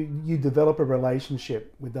say you develop a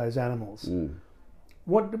relationship with those animals,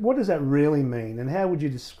 what does that really mean, and how would you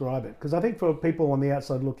describe it? Because I think for people on the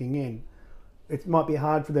outside looking in, it might be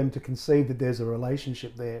hard for them to conceive that there's a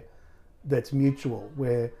relationship there that's mutual,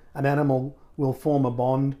 where an animal will form a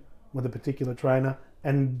bond with a particular trainer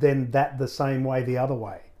and then that the same way the other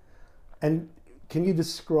way. And can you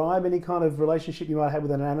describe any kind of relationship you might have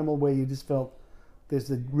with an animal where you just felt there's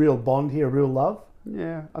a real bond here, a real love?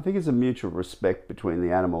 Yeah, I think it's a mutual respect between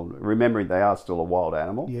the animal, remembering they are still a wild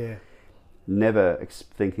animal. Yeah. never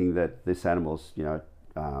thinking that this animal's,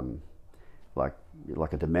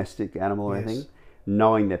 like a domestic animal or Yes. anything,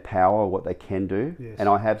 knowing their power, what they can do. Yes. And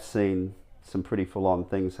I have seen some pretty full-on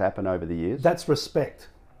things happen over the years. That's respect,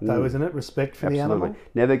 though, isn't it? Respect for the animal.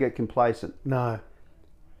 Never get complacent. No.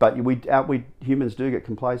 But we humans do get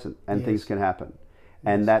complacent, and things can happen.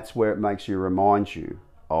 And that's where it reminds you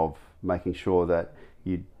of making sure that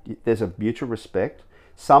there's a mutual respect.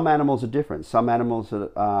 Some animals are different. Some animals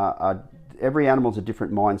are every animal's a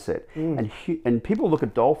different mindset. And people look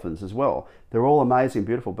at dolphins as well. They're all amazing,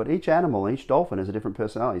 beautiful, but each animal, each dolphin has a different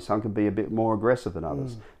personality. Some can be a bit more aggressive than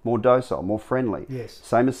others, more docile, more friendly. Yes.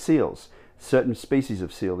 Same as seals. Certain species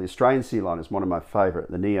of seal, the Australian sea lion is one of my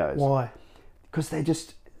favourite, the Neos. Why? Because they're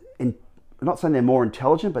just, I'm not saying they're more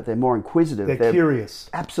intelligent, but they're more inquisitive. They're curious.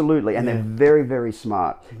 Absolutely, and they're very, very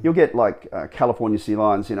smart. You'll get like California sea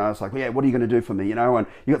lions, it's like, yeah, what are you going to do for me, and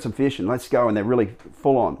you got some fish and let's go, and they're really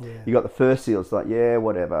full on. Yeah. You got the fur seals, like, yeah,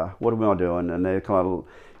 whatever, what am I doing? And they're kind of,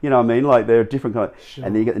 like they're different kind of, Sure.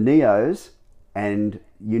 and then you get the Neos, and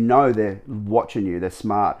they're watching you, they're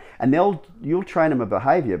smart, and you'll train them a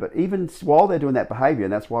behaviour, but even while they're doing that behaviour,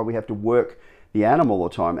 and that's why we have to work the animal all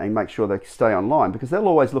the time and make sure they stay online, because they'll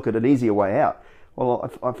always look at an easier way out. Well,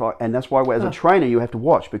 and that's why as a trainer you have to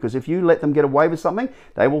watch, because if you let them get away with something,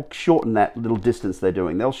 they will shorten that little distance they're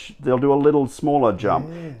doing. They'll do a little smaller jump.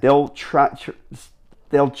 Yeah.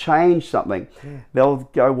 They'll change something. Yeah. They'll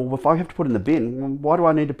go, well, if I have to put it in the bin, well, why do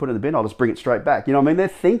I need to put it in the bin? I'll just bring it straight back. They're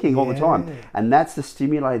thinking all the time. And that's the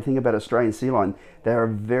stimulating thing about Australian sea lion. They are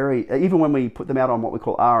even when we put them out on what we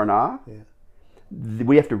call R&R,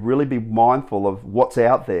 we have to really be mindful of what's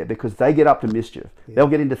out there, because they get up to mischief. Yeah. They'll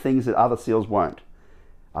get into things that other seals won't.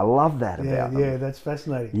 I love that about them. Yeah, that's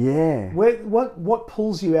fascinating. Yeah. What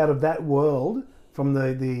pulls you out of that world from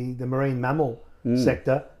the marine mammal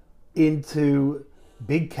sector into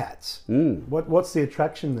big cats? What's the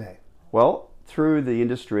attraction there? Well, through the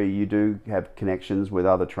industry, you do have connections with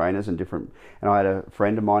other trainers and I had a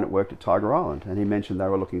friend of mine that worked at Tiger Island, and he mentioned they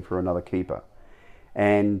were looking for another keeper.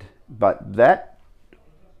 But that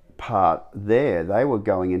part there, they were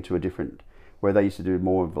going into a different, where they used to do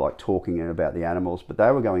more of like talking about the animals, but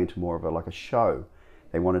they were going into more of a show.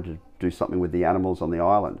 They wanted to do something with the animals on the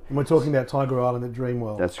island. And we're talking about Tiger Island at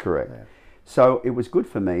Dreamworld. That's correct. Yeah. So it was good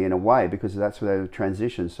for me in a way, because that's where they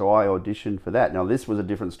transitioned. So I auditioned for that. Now this was a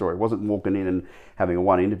different story. It wasn't walking in and having a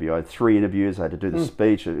one interview. I had 3 interviews. I had to do the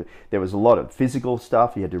speech. There was a lot of physical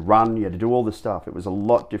stuff. You had to run. You had to do all this stuff. It was a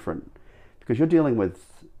lot different, because you're dealing with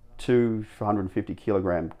 250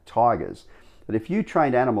 kilogram tigers, that if you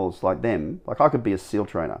trained animals like them, like I could be a SEAL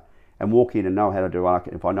trainer and walk in and know how to do it.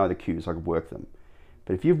 If I know the cues, I could work them.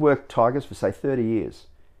 But if you've worked tigers for say 30 years,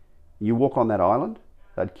 you walk on that island,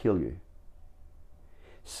 they'd kill you.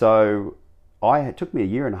 So it took me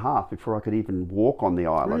 1.5 years before I could even walk on the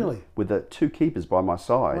island with the 2 keepers by my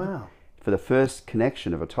side for the first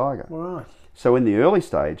connection of a tiger. Right. So in the early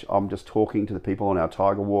stage, I'm just talking to the people on our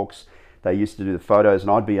tiger walks. They used to do the photos,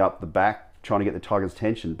 and I'd be up the back trying to get the tiger's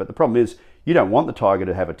attention. But the problem is, you don't want the tiger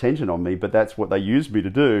to have attention on me, but that's what they used me to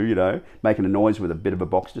do, making a noise with a bit of a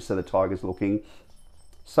box just so the tiger's looking.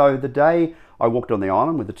 So the day I walked on the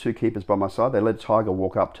island with the 2 keepers by my side, they let a tiger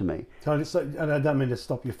walk up to me. And I don't mean to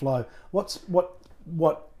stop your flow.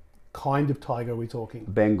 What kind of tiger are we talking?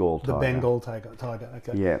 Bengal tiger. The Bengal tiger.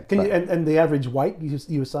 Okay. Yeah. And the average weight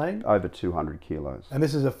you were saying? Over 200 kilos. And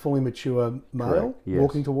this is a fully mature male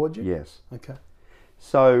walking towards you? Yes. Okay.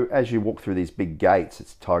 So as you walk through these big gates,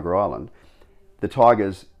 it's Tiger Island. The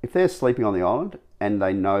tigers, if they're sleeping on the island and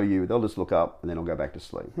they know you, they'll just look up and then they'll go back to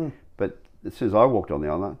sleep. But as soon as I walked on the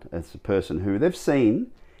island, it's a person who they've seen,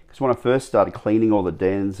 because when I first started cleaning all the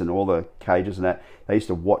dens and all the cages and that, they used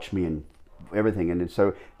to watch me and everything. And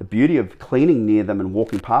so the beauty of cleaning near them and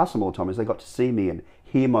walking past them all the time is they got to see me and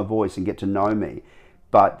hear my voice and get to know me.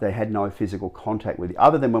 But they had no physical contact with you,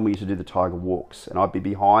 other than when we used to do the tiger walks, and I'd be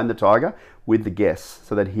behind the tiger with the guests,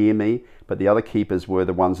 so they'd hear me, but the other keepers were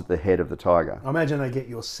the ones at the head of the tiger. I imagine they get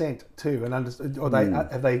your scent too, and are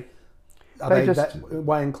they that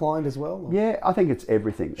way inclined as well? Or? Yeah, I think it's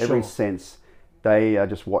everything, every sense. They are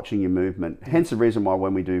just watching your movement. Hence the reason why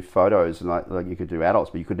when we do photos, and like you could do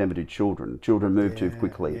adults, but you could never do children. Children move too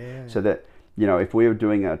quickly, so that if we were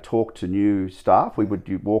doing a talk to new staff, we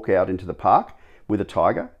would walk out into the park with a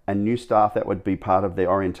tiger, and new staff, that would be part of their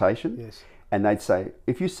orientation. Yes. And they'd say,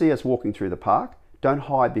 if you see us walking through the park, don't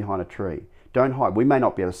hide behind a tree. Don't hide. We may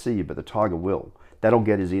not be able to see you, but the tiger will. That'll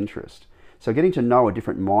get his interest. So getting to know a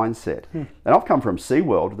different mindset. And I've come from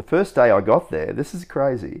SeaWorld. The first day I got there, this is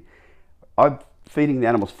crazy, I'm feeding the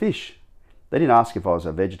animals fish. They didn't ask if I was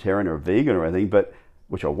a vegetarian or a vegan or anything,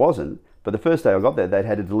 which I wasn't, But the first day I got there, they'd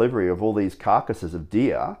had a delivery of all these carcasses of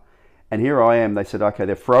deer. And here I am, they said, okay,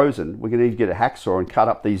 they're frozen. We're going to need to get a hacksaw and cut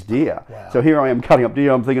up these deer. Wow. So here I am cutting up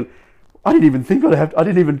deer. I'm thinking, I didn't even think I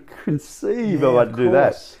didn't even conceive of had to do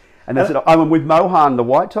that. And they said, I'm with Mohan, the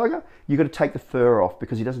white tiger, you've got to take the fur off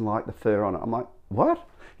because he doesn't like the fur on it. I'm like, what?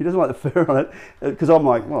 He doesn't like the fur on it? Because I'm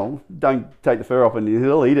like, well, don't take the fur off and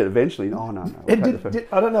he'll eat it eventually. No, no, no. We'll take the fur.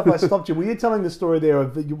 I don't know if I stopped you. Were you telling the story there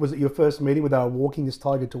of, was it your first meeting where they were walking this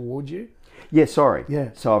tiger towards you? Yeah, sorry. Yeah.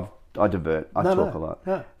 So I divert. I talk a lot.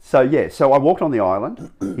 No. So yeah, so I walked on the island.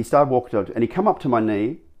 He started walking, and he come up to my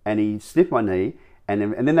knee, and he sniffed my knee, and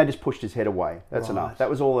then they just pushed his head away. That's enough. That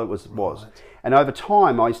was all it was. And over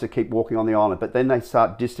time, I used to keep walking on the island, but then they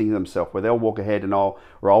start distancing themselves, where they'll walk ahead and I'll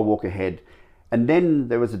walk ahead. And then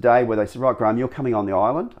there was a day where they said, right, Graham, you're coming on the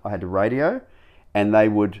island. I had to radio, and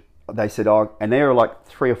they said, oh, and they were like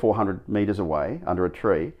 300 or 400 meters away under a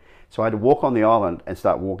tree. So I had to walk on the island and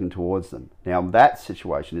start walking towards them. Now that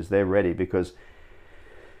situation is they're ready, because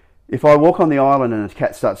if I walk on the island and a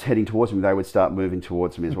cat starts heading towards me, they would start moving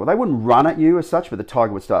towards me as well. They wouldn't run at you as such, but the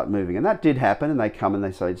tiger would start moving. And that did happen, and they come and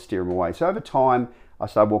they say steer them away. So over time, I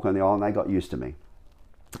started walking on the island, they got used to me.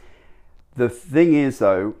 The thing is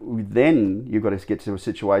though, then you've got to get to a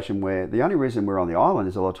situation where the only reason we're on the island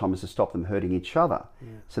is a lot of times to stop them hurting each other.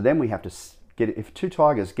 Yeah. So then we have to if two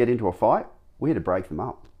tigers get into a fight, we had to break them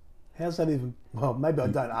up. How's that even? Well, maybe I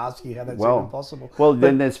don't ask you how that's even possible. Well,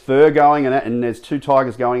 then there's fur going and there's two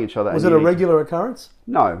tigers going at each other. Was it a regular occurrence?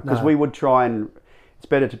 No, because we would try and, it's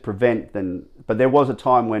better to prevent than, but there was a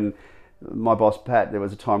time when my boss Pat, there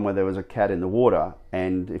was a time where there was a cat in the water,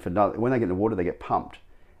 and when they get in the water, they get pumped.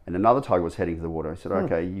 And another tiger was heading to the water. I said,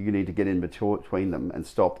 okay, you need to get in between them and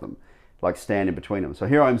stop them, like stand in between them. So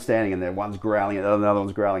here I'm standing and one's growling and another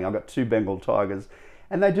one's growling. I've got two Bengal tigers.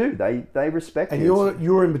 And they do. They respect you. And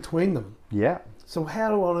you're in between them. Yeah. So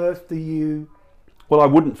how on earth do you... Well, I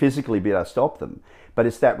wouldn't physically be able to stop them, but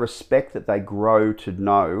it's that respect that they grow to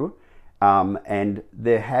know. And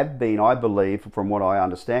there have been, I believe, from what I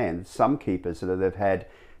understand, some keepers that they've had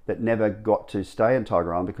that never got to stay in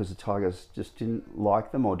Tiger Island because the tigers just didn't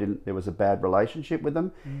like them, or there was a bad relationship with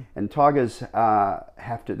them. And tigers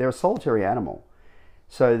they're a solitary animal.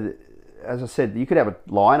 So as I said, you could have a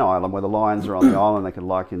lion island where the lions are on the island, they can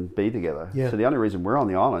like and be together. Yeah. So the only reason we're on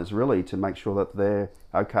the island is really to make sure that they're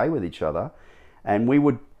okay with each other. And we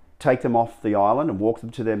would take them off the island and walk them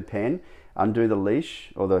to their pen, undo the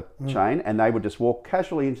leash or the chain, and they would just walk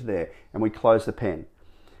casually into there, and we'd close the pen.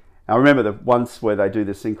 I remember the once where they do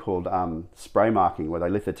this thing called spray marking, where they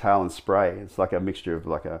lift their tail and spray. It's like a mixture of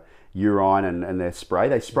like a urine and their spray.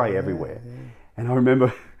 They spray everywhere. Yeah. And I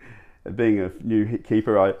remember being a new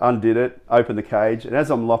keeper, I undid it, opened the cage, and as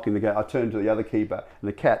I'm locking the gate, I turned to the other keeper, and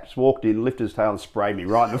the cat just walked in, lifted his tail and sprayed me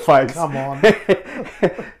right in the face. Come on.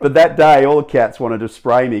 But that day, all the cats wanted to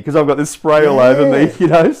spray me because I've got this spray all over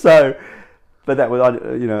me, so... But that was,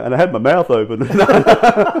 and I had my mouth open.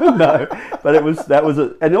 No, but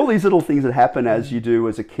and all these little things that happen as you do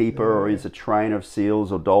as a keeper or as a trainer of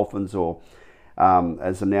seals or dolphins, or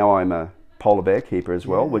now I'm a polar bear keeper as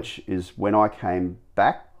well, which is when I came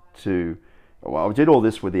back to, I did all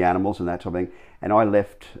this with the animals and that type of thing, and I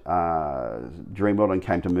left Dreamworld and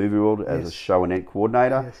came to Movie World as a show and ed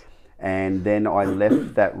coordinator, and then I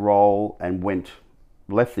left that role and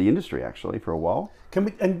left the industry actually for a while.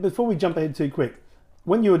 And before we jump ahead too quick,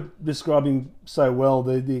 when you were describing so well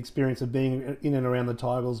the experience of being in and around the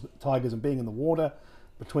tigers and being in the water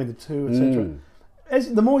between the two,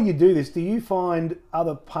 etc. The more you do this, do you find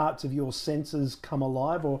other parts of your senses come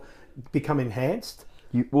alive or become enhanced?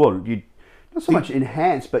 Not so much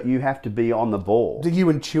enhanced, but you have to be on the ball. Do you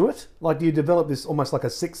intuit? Like, do you develop this almost like a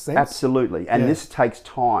sixth sense? Absolutely, and this takes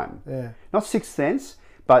time. Yeah, not sixth sense,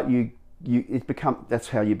 but that's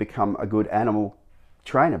how you become a good animal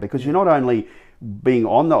trainer, because you're not only being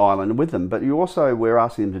on the island with them, but we're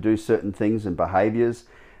asking them to do certain things and behaviours.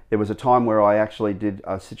 There was a time where I actually did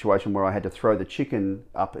a situation where I had to throw the chicken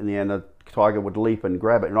up in the air and the tiger would leap and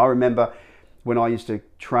grab it. And I remember when I used to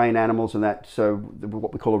train animals and that, so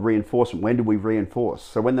what we call a reinforcement. When do we reinforce?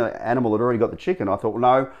 So when the animal had already got the chicken, I thought, well,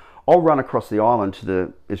 no, I'll run across the island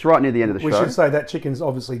it's right near the end of the show. We should say that chicken's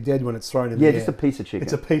obviously dead when it's thrown in the air. Yeah, just a piece of chicken.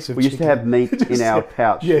 It's a piece of chicken. We used to have meat in our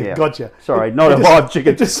pouch. Yeah, gotcha. Sorry, not a live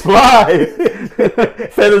chicken. Just fly!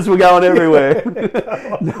 Feathers were going everywhere.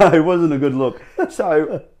 No, it wasn't a good look.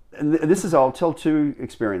 So, I'll tell two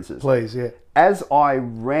experiences. Please, yeah. As I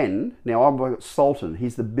ran, now I've got Sultan,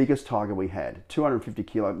 he's the biggest tiger we had, 250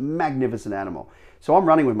 kilo, magnificent animal. So I'm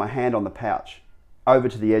running with my hand on the pouch over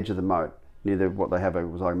to the edge of the moat. near what they have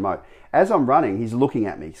was like a moat. As I'm running, he's looking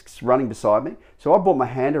at me, he's running beside me. So I brought my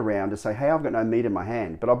hand around to say, hey, I've got no meat in my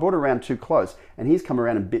hand. But I brought it around too close, and he's come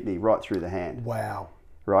around and bit me right through the hand. Wow.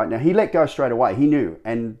 Right, now he let go straight away, he knew.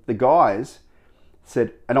 And the guys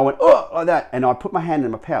said, and I went, oh, like that. And I put my hand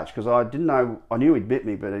in my pouch because I didn't know, I knew he'd bit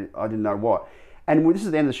me, but I didn't know what. And this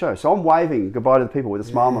is the end of the show. So I'm waving goodbye to the people with a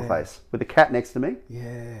smile on my face, with the cat next to me,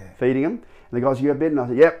 feeding him. And the guys, you got bitten? I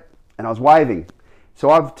said, yep. And I was waving. So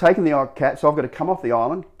I've taken the cat, so I've got to come off the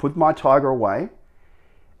island, put my tiger away,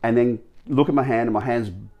 and then look at my hand, and my hand's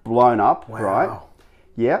blown up, right?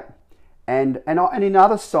 Yeah. And in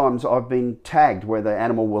other times I've been tagged where the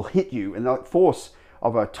animal will hit you, and the force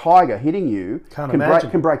of a tiger hitting you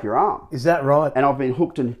can break your arm. Is that right? And I've been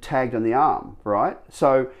hooked and tagged on the arm, right?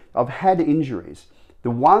 So I've had injuries. The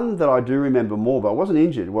one that I do remember more, but I wasn't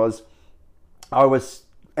injured, was I was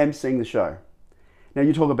emceeing the show. Now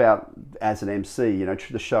you talk about as an MC, you know,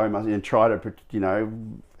 the show must try to, you know,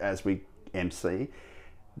 as we MC,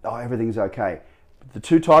 everything's okay. The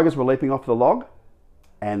two tigers were leaping off the log,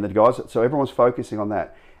 and the guys, so everyone's focusing on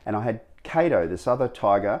that. And I had Kato, this other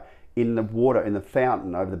tiger, in the water, in the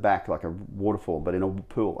fountain over the back, like a waterfall, but in a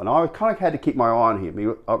pool. And I kind of had to keep my eye on him.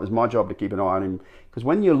 It was my job to keep an eye on him, because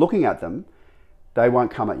when you're looking at them, they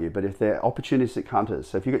won't come at you. But if they're opportunistic hunters,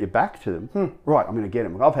 so if you've got your back to them, right, I'm going to get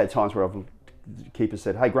him. I've had times where the keeper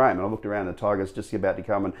said, hey, Graham, and I looked around, and the tiger's just about to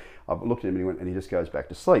come, and I've looked at him, and he just goes back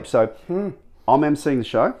to sleep. So I'm emceeing the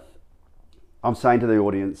show. I'm saying to the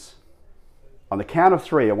audience, on the count of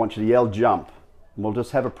 3, I want you to yell jump, and we'll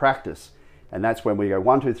just have a practice. And that's when we go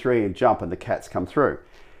 1, 2, 3 and jump, and the cats come through.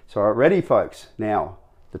 So ready, folks. Now,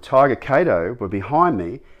 the tiger Kato were behind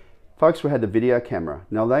me. Folks, we had the video camera.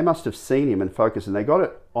 Now, they must have seen him and focused, and they got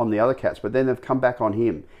it on the other cats, but then they've come back on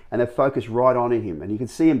him, and they've focused right on him, and you can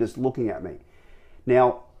see him just looking at me.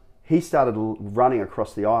 Now, he started running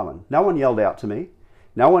across the island. No one yelled out to me.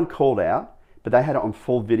 No one called out, but they had it on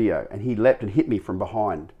full video, and he leapt and hit me from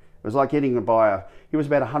behind. It was like getting he was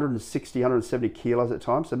about 160, 170 kilos at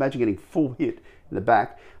times. So imagine getting full hit in the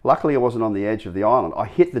back. Luckily, I wasn't on the edge of the island. I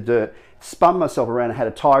hit the dirt, spun myself around, and had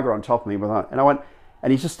a tiger on top of me. And I went,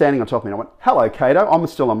 and he's just standing on top of me. And I went, hello, Kato. I'm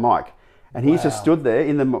still on mic. And he's just stood there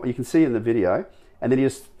you can see in the video. And then he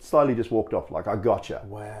just slowly just walked off like, I gotcha.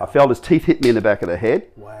 Wow. I felt his teeth hit me in the back of the head.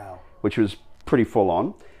 Wow. Which was pretty full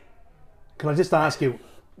on. Can I just ask you,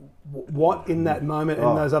 what in that moment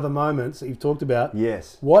and those other moments that you've talked about?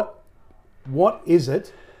 Yes. What is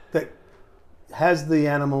it that has the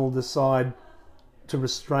animal decide to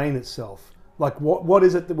restrain itself? Like what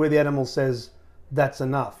is it where the animal says that's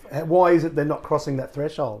enough? Why is it they're not crossing that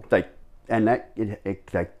threshold? They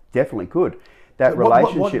definitely could. That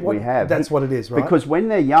relationship we have. That's what it is, right? Because when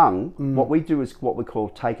they're young, what we do is what we call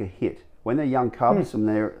take a hit. When they're young cubs, and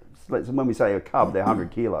when we say a cub, they're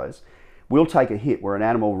 100 kilos. We'll take a hit where an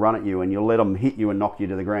animal will run at you and you'll let them hit you and knock you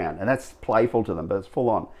to the ground. And that's playful to them, but it's full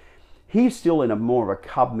on. He's still in more of a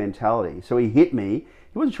cub mentality. So he hit me.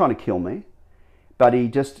 He wasn't trying to kill me, but he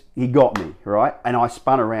got me, right? And I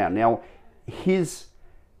spun around. Now,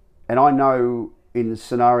 and I know in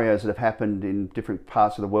scenarios that have happened in different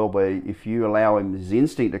parts of the world where if you allow his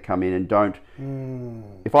instinct to come in and don't,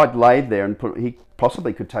 if I'd laid there and he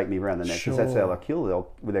possibly could take me around the neck, because that's how they'll kill.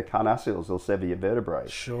 With their carnassials, they'll sever your vertebrae.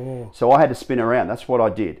 Sure. So I had to spin around. That's what I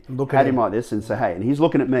did. Had him like this and say, hey, and he's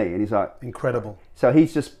looking at me and he's like, incredible. So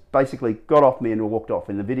he's just basically got off me and walked off.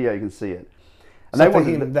 In the video, you can see it. And so for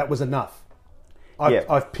him, that was enough.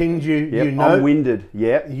 I've pinned you. Yep. You know, I'm winded.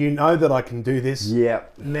 Yeah. You know that I can do this. Yeah.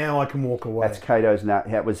 Now I can walk away. That's Kato's.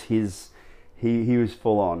 That was his. He was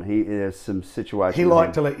full on. There's some situations. He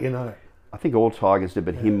liked to let you know. I think all tigers do,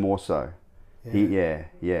 but him more so. Yeah.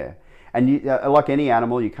 And you, like any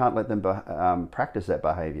animal, you can't let them practice that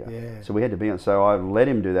behaviour. Yeah. So we had to be on. So I let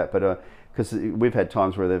him do that, but because we've had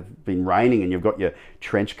times where they've been raining and you've got your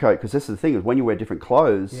trench coat. Because that's the thing is when you wear different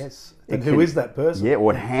clothes. Yes. And who is that person? Yeah,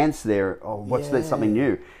 or enhance their. What's that? Something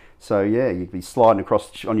new. So yeah, you'd be sliding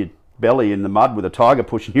across on your belly in the mud with a tiger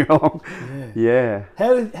pushing you along. Yeah.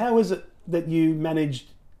 How is it that you managed?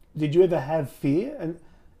 Did you ever have fear?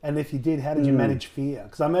 And if you did, how did you manage fear?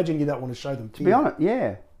 Because I imagine you don't want to show them fear. To be honest,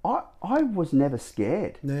 yeah. I was never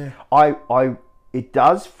scared. Yeah. It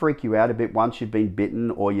does freak you out a bit once you've been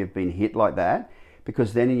bitten or you've been hit like that,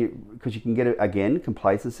 because then you can get again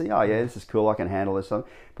complacency. Oh yeah, this is cool. I can handle this.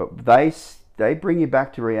 But they bring you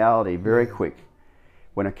back to reality very quick.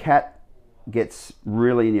 When a cat gets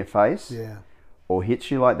really in your face, or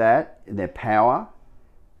hits you like that in their power,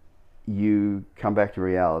 you come back to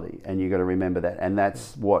reality, and you got to remember that. And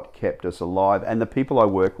that's what kept us alive. And the people I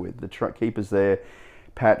work with, the keepers there,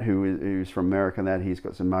 Pat, who's from America, and that he's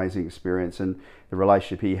got some amazing experience, and the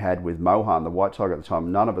relationship he had with Mohan, the white tiger at the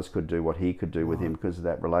time, none of us could do what he could do with him because of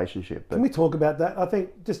that relationship. But can we talk about that? I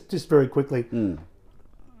think just very quickly.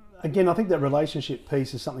 Again, I think that relationship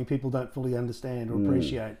piece is something people don't fully understand or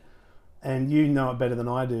appreciate, and you know it better than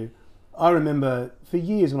I do. I remember for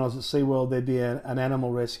years when I was at SeaWorld, there'd be an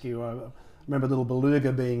animal rescue. I remember a little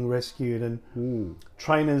beluga being rescued, and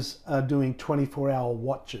trainers are doing 24-hour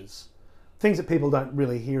watches, things that people don't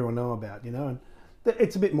really hear or know about, you know. And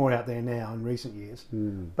it's a bit more out there now in recent years.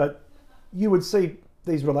 But you would see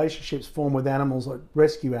these relationships form with animals, like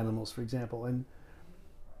rescue animals, for example, and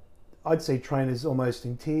I'd see trainers almost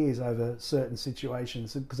in tears over certain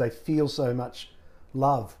situations because they feel so much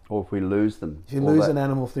love. Or if we lose them. If you lose an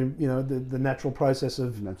animal through, you know, the natural process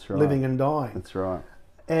of living and dying. That's right.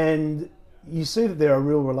 And you see that there are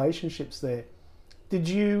real relationships there. Did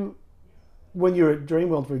you, when you were at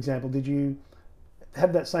Dreamworld, for example, did you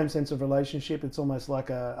have that same sense of relationship? It's almost like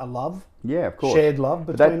a love. Yeah, of course. Shared love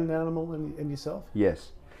between an animal and yourself. Yes.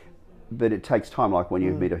 But it takes time, like when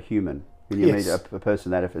you meet a human. When you meet a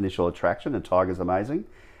person, that initial attraction, and tiger's amazing.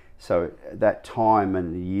 So that time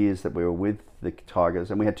and the years that we were with the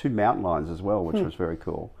tigers, and we had 2 mountain lions as well, which was very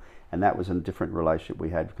cool. And that was a different relationship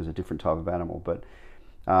we had because a different type of animal. But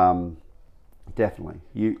definitely,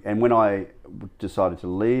 and when I decided to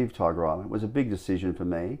leave Tiger Island, it was a big decision for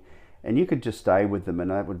me. And you could just stay with them, and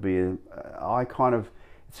that would be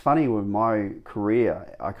it's funny with my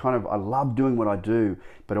career, I love doing what I do,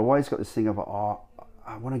 but I always got this thing of, I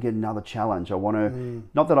want to get another challenge. I want to,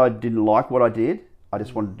 not that I didn't like what I did, I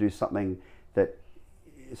just wanted to do something that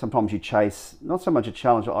sometimes you chase, not so much a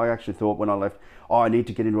challenge. I actually thought when I left, I need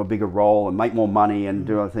to get into a bigger role and make more money and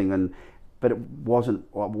do other thing. But it wasn't,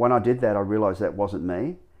 when I did that, I realized that wasn't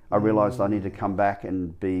me. I realized I needed to come back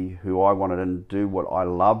and be who I wanted and do what I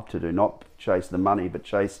loved to do, not chase the money, but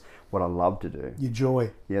chase what I love to do. Your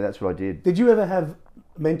joy. Yeah, that's what I did. Did you ever have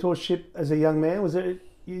mentorship as a young man? Was it,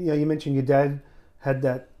 you mentioned your dad had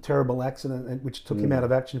that terrible accident which took him out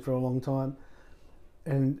of action for a long time.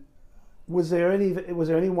 And was there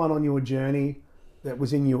anyone on your journey that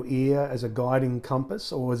was in your ear as a guiding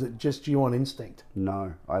compass, or was it just you on instinct?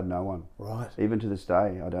 No, I had no one. Right. Even to this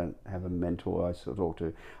day, I don't have a mentor I sort of talk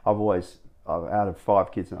to. Out of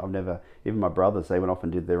 5 kids, I've never, even my brothers, they went off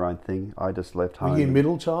and did their own thing. I just left home. Were you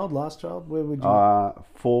middle child, last child? Where would you?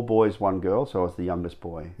 4 boys, 1 girl, so I was the youngest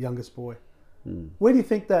boy. Youngest boy. Where do you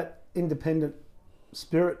think that independent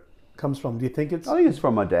spirit comes from? Do you think it's... I think it's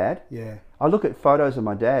from my dad. Yeah. I look at photos of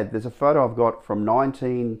my dad. There's a photo I've got from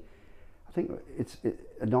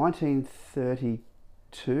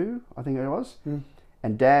 1932, I think it was.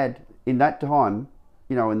 And Dad, in that time,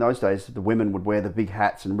 you know, in those days, the women would wear the big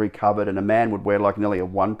hats and recovered, and a man would wear like nearly a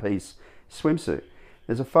one-piece swimsuit.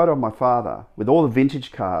 There's a photo of my father with all the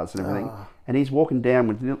vintage cars and everything, and he's walking down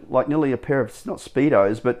with like nearly a pair of, not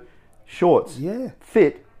Speedos, but shorts,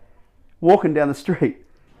 fit, walking down the street,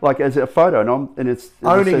 like as a photo, and it's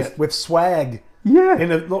owning it with swag. Yeah,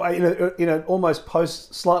 in a almost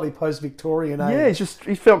slightly post-Victorian age. Yeah,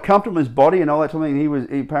 he felt comfortable in his body and all that. Something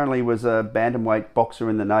he apparently was a bantamweight boxer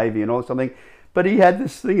in the Navy and all that something. But he had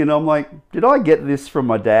this thing, and I'm like, did I get this from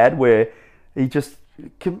my dad? Where he just,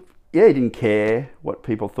 he didn't care what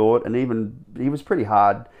people thought, and even he was pretty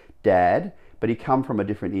hard dad. But he come from a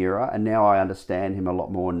different era, and now I understand him a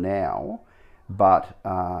lot more now. But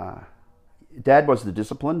Dad was the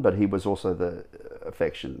discipline, but he was also the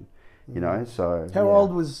affection. You know, so how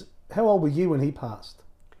old were you when he passed?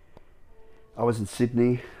 I was in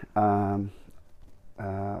Sydney. I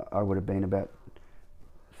would have been about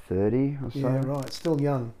 30 or so. Yeah, right. Still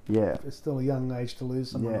young. Yeah, it's still a young age to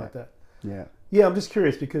lose someone like that. Yeah. Yeah, I'm just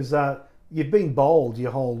curious because you've been bold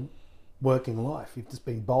your whole working life. You've just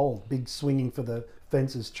been bold, big swinging for the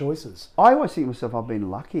fences choices. I always think to myself, I've been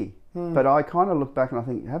lucky, but I kind of look back and I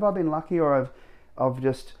think, have I been lucky, or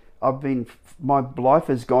my life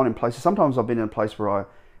has gone in places. Sometimes I've been in a place where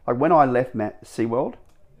like when I left SeaWorld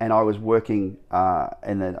and I was working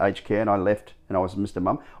in the aged care, and I left and I was Mr.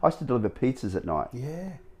 Mum, I used to deliver pizzas at night. Yeah.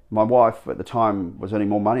 My wife at the time was earning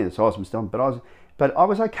more money, so I was Mr. Mum, but I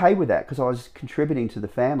was okay with that because I was contributing to the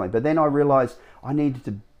family. But then I realised I needed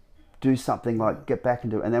to do something, like get back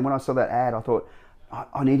into it. And then when I saw that ad, I thought,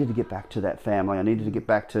 I needed to get back to that family. I needed to get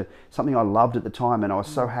back to something I loved at the time, and I was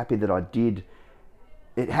so happy that I did.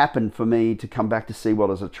 It happened for me to come back to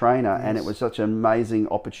SeaWorld as a trainer, and it was such an amazing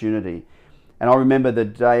opportunity. And I remember the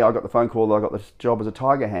day I got the phone call that I got the job as a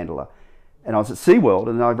tiger handler, and I was at SeaWorld,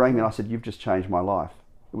 and they rang me and I said, "You've just changed my life."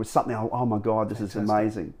 It was something, oh my God, this is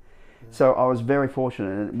amazing. Yeah. So I was very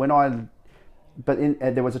fortunate. And when I but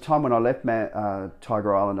there was a time when I left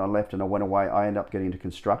Tiger Island. I left and I went away. I ended up getting into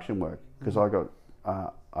construction work because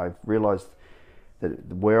I realised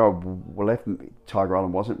that where I left Tiger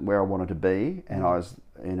Island wasn't where I wanted to be, and I was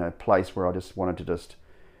in a place where I just wanted to just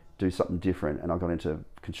do something different, and I got into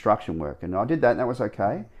construction work, and I did that, and that was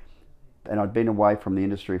okay. And I'd been away from the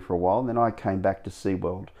industry for a while, and then I came back to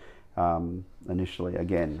SeaWorld initially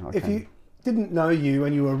again. If you didn't know you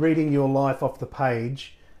and you were reading your life off the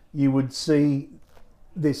page, you would see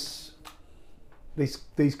these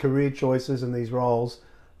career choices and these roles: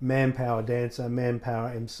 manpower dancer, manpower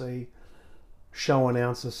MC, show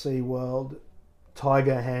announcer, SeaWorld,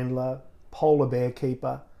 tiger handler, polar bear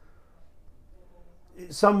keeper.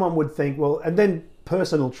 Someone would think, well, and then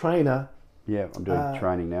personal trainer. Yeah, I'm doing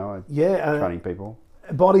training now. Training people.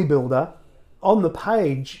 Bodybuilder. On the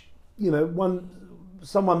page,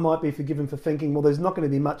 someone might be forgiven for thinking, well, there's not going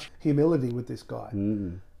to be much humility with this guy.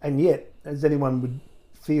 And yet, as anyone would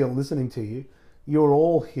feel listening to you, you're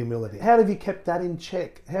all humility. How have you kept that in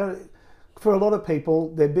check? For a lot of people,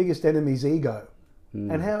 their biggest enemy is ego.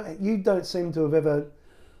 And how you don't seem to have ever,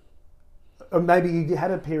 or maybe you had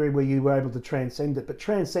a period where you were able to transcend it, but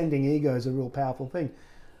transcending ego is a real powerful thing.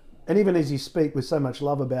 And even as you speak with so much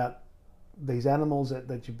love about these animals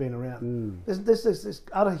that you've been around, there's this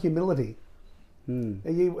utter humility.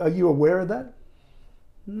 Are you aware of that?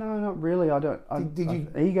 No, not really. I don't.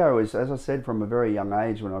 Ego is, as I said, from a very young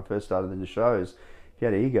age when I first started in the shows. If you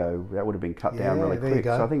had ego, that would have been cut down really quick.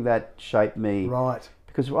 So I think that shaped me. Right.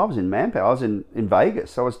 Because I was in manpower. I was in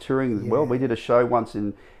Vegas. I was touring the world. We did a show once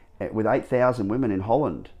with 8,000 women in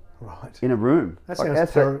Holland. Right. In a room. That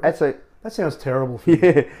sounds terrible. That sounds terrible for you.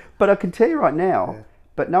 Yeah, but I can tell you right now,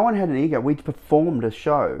 but no one had an ego. We performed a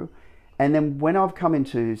show, and then when I've come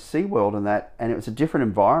into SeaWorld and it was a different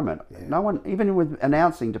environment, no one, even with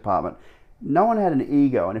announcing department, no one had an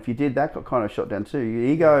ego. And if you did, that got kind of shot down too. Your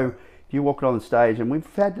ego, if you walked on the stage, and we've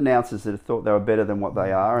had announcers that have thought they were better than what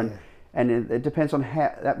they are, and it depends on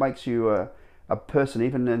how that makes you a person.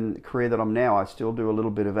 Even in the career that I'm now, I still do a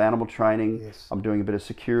little bit of animal training. Yes. I'm doing a bit of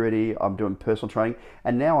security. I'm doing personal training,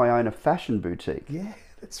 and now I own a fashion boutique. Yeah,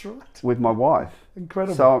 that's right. With my wife.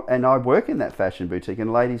 Incredible. So, and I work in that fashion boutique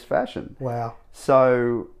in ladies' fashion. Wow.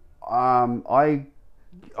 So, I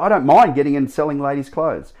don't mind getting and selling ladies'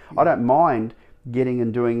 clothes. I don't mind getting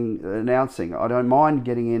and doing announcing. I don't mind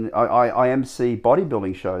getting in. I MC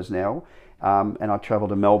bodybuilding shows now. And I travel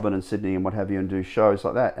to Melbourne and Sydney and what have you and do shows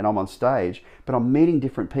like that, and I'm on stage, but I'm meeting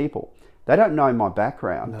different people. They don't know my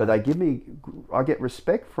background, but I get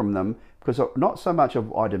respect from them because not so much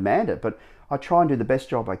of I demand it, but I try and do the best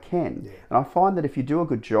job I can. Yeah. And I find that if you do a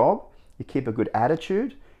good job, you keep a good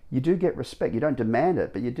attitude, you do get respect. You don't demand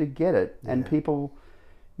it, but you do get it. Yeah. And people,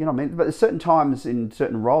 but there's certain times in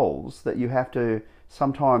certain roles that you have to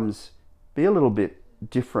sometimes be a little bit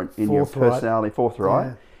different in your personality, forthright.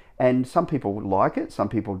 Yeah. And some people like it, some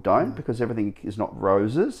people don't, because everything is not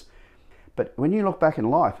roses. But when you look back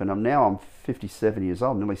in life, and I'm 57 years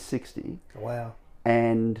old, nearly 60. Wow.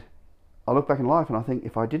 And I look back in life and I think,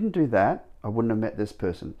 if I didn't do that, I wouldn't have met this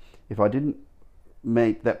person. If I didn't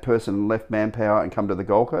meet that person and left manpower and come to the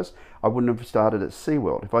Gold Coast, I wouldn't have started at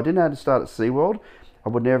SeaWorld. If I didn't have to start at SeaWorld, I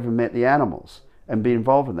would never have met the animals and be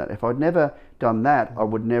involved in that. If I'd never done that, I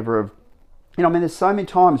would never have... there's so many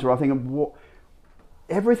times where I think of what...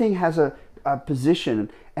 Everything has a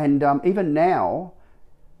position, and even now,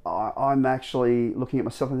 I'm actually looking at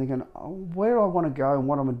myself and thinking, where do I want to go and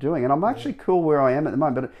what am I doing? And I'm actually cool where I am at the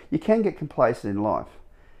moment, but you can get complacent in life.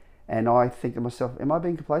 And I think to myself, am I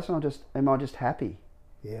being complacent or am I just happy?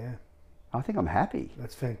 Yeah. I think I'm happy.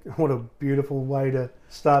 What a beautiful way to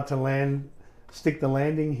start to stick the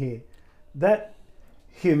landing here. That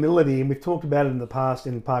humility, and we've talked about it in the past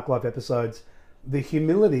in Park Life episodes, the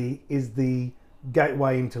humility is the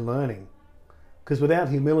gateway into learning, because without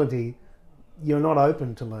humility you're not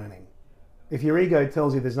open to learning. If your ego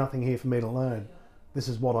tells you there's nothing here for me to learn, this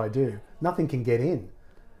is what I do, nothing can get in.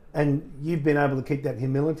 And you've been able to keep that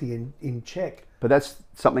humility in check. But that's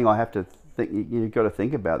something I have to think. You've got to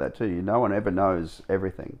think about that too. No one ever knows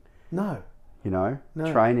everything. No.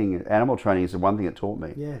 Training, animal training is the one thing that taught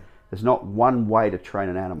me. Yeah. There's not one way to train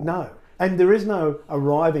an animal. No. And there is no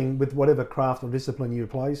arriving with whatever craft or discipline you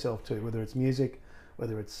apply yourself to, whether it's music,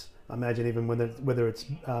 whether it's, I imagine even whether it's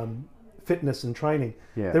fitness and training.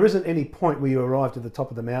 Yeah. There isn't any point where you arrive to the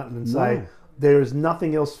top of the mountain and say, there is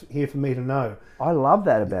nothing else here for me to know. I love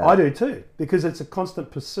that about it. I do too, because it's a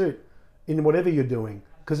constant pursuit in whatever you're doing,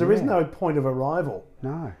 because there is no point of arrival.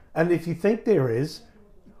 No. And if you think there is,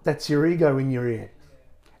 that's your ego in your ear.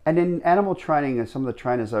 And in animal training, and some of the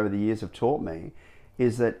trainers over the years have taught me,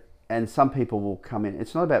 is that, and some people will come in,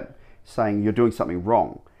 it's not about saying you're doing something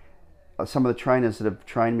wrong. Some of the trainers that have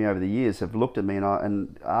trained me over the years have looked at me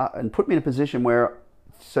and put me in a position where,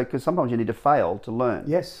 because sometimes you need to fail to learn.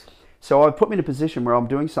 Yes. So I put me in a position where I'm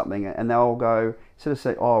doing something, and they'll go sort of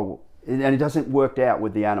say, "Oh," and it doesn't work out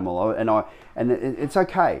with the animal, and it's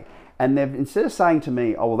okay. And they've, instead of saying to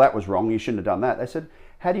me, "Oh, well, that was wrong, you shouldn't have done that," they said,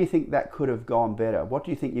 "How do you think that could have gone better? What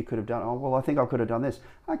do you think you could have done?" "Oh, well, I think I could have done this."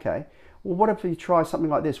 "Okay. Well, what if you try something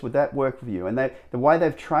like this? Would that work for you?" And the way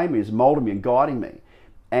they've trained me is molding me and guiding me.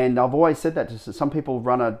 And I've always said that to some people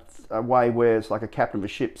run a way where it's like a captain of a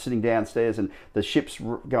ship sitting downstairs and the ship's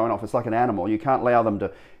going off. It's like an animal. You can't allow them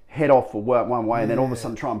to head off or work one way and then all of a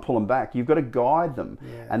sudden try and pull them back. You've got to guide them.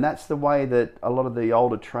 Yeah. And that's the way that a lot of the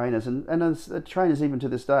older trainers, and as trainers even to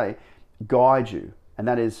this day, guide you. And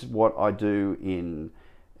that is what I do even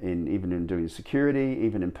in doing security,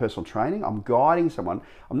 even in personal training. I'm guiding someone.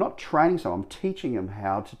 I'm not training someone, I'm teaching them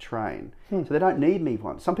how to train. So they don't need me.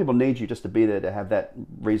 Some people need you just to be there to have that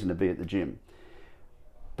reason to be at the gym.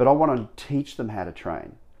 But I want to teach them how to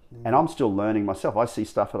train. And I'm still learning myself. I see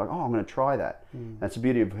stuff like, oh, I'm going to try that. That's the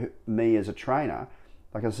beauty of me as a trainer.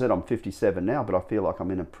 Like I said, I'm 57 now, but I feel like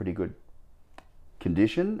I'm in a pretty good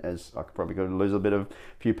condition, as I could probably go to lose a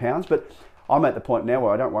few pounds. But I'm at the point now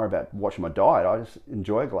where I don't worry about watching my diet. I just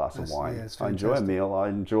enjoy a glass of wine. Yeah, I enjoy a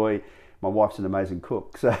meal. My wife's an amazing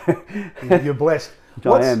cook. So you're blessed.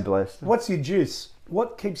 I am blessed. What's your juice?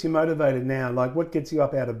 What keeps you motivated now? Like, what gets you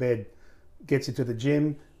up out of bed? Gets you to the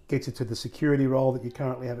gym? Gets you to the security role that you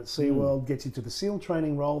currently have at SeaWorld? Gets you to the SEAL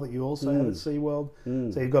training role that you also have at SeaWorld?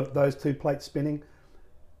 So you've got those two plates spinning.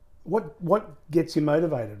 What gets you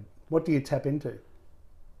motivated? What do you tap into?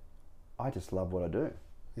 I just love what I do.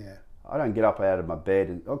 Yeah. I don't get up out of my bed,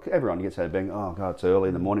 and everyone gets out of bed and, oh God, it's early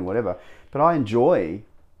in the morning, whatever. But I enjoy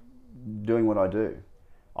doing what I do.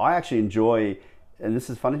 I actually enjoy, and this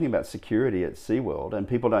is the funny thing about security at SeaWorld, and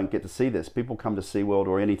people don't get to see this. People come to SeaWorld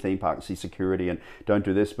or any theme park and see security and don't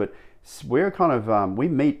do this, but we're kind of, we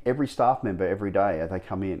meet every staff member every day as they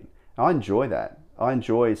come in. And I enjoy that. I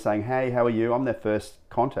enjoy saying, hey, how are you? I'm their first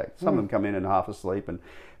contact. Some of them come in and half asleep,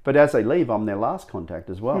 but as they leave, I'm their last contact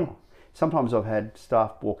as well. Sometimes I've had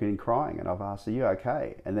staff walking in crying and I've asked, are you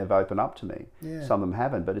okay? And they've opened up to me. Yeah. Some of them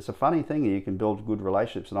haven't, but it's a funny thing. You can build good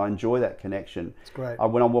relationships, and I enjoy that connection. It's great.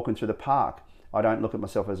 When I'm walking through the park, I don't look at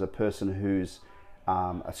myself as a person who's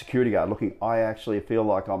a security guard I actually feel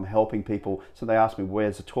like I'm helping people. So they ask me,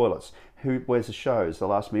 where's the toilets? Where's the shows?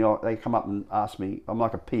 They'll ask me, they come up and ask me, I'm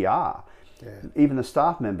like a PR. Yeah. Even the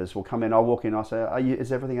staff members will come in, I walk in, I say,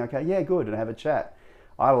 is everything okay? Yeah, good, and have a chat.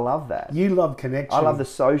 I love that. You love connection. I love the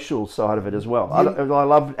social side of it as well. I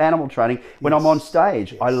love animal training. When I'm on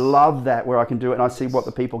stage, I love that, where I can do it and I see what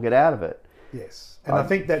the people get out of it. Yes. And I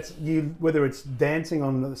think that's you, whether it's dancing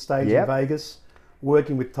on the stage in Vegas,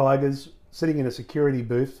 working with tigers, sitting in a security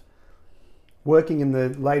booth, working in the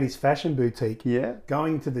ladies' fashion boutique,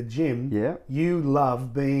 going to the gym, you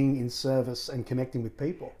love being in service and connecting with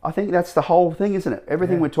people. I think that's the whole thing, isn't it?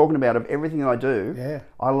 Everything we're talking about, of everything that I do,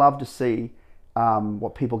 I love to see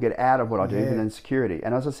what people get out of what I do, even in security.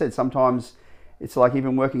 And as I said, sometimes it's like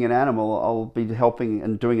even working an animal, I'll be helping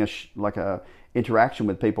and doing a interaction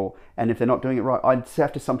with people, and if they're not doing it right, I just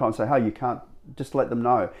have to sometimes say, hey, you can't, just let them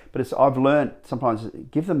know. But I've learned sometimes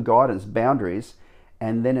give them guidance, boundaries,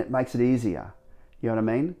 and then it makes it easier. You know what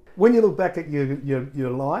I mean? When you look back at your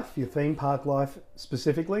life, your theme park life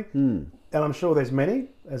specifically, and I'm sure there's many,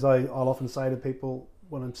 as I'll often say to people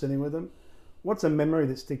when I'm sitting with them, what's a memory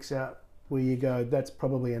that sticks out where you go, that's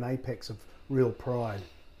probably an apex of real pride?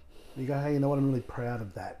 You go, hey, you know what, I'm really proud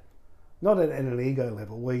of that. Not at an ego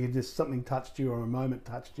level, where you just, something touched you or a moment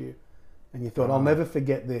touched you and you thought, I'll never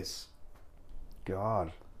forget this.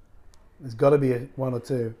 God. There's got to be one or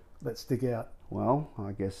two that stick out. Well,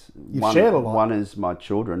 I guess shared a lot. One is my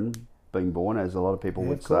children being born, as a lot of people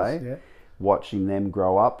would say. Watching them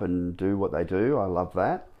grow up and do what they do, I love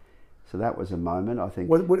that. So that was a moment, I think.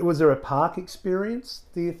 Was there a park experience,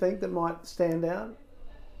 do you think, that might stand out?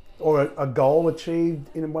 Or a goal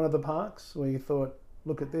achieved in one of the parks where you thought,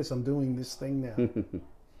 look at this, I'm doing this thing now?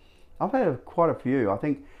 I've had quite a few. I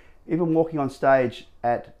think even walking on stage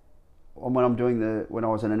when I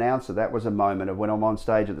was an announcer, that was a moment of when I'm on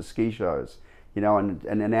stage at the ski shows, and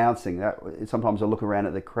announcing that. Sometimes I look around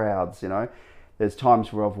at the crowds, There's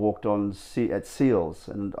times where I've walked on at SEALs,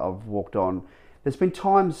 and I've walked on. There's been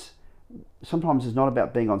times. Sometimes it's not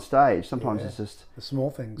about being on stage. Sometimes it's just the small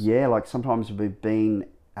things. Yeah, like sometimes we've been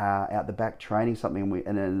out the back training something,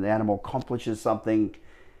 and then the animal accomplishes something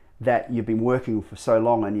that you've been working for so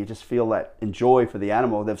long, and you just feel that joy for the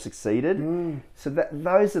animal, they've succeeded. So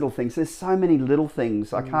those little things. There's so many little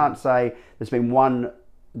things. I can't say there's been one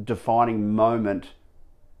defining moment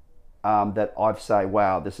that I say,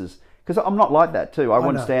 wow, this is, because I'm not like that too. I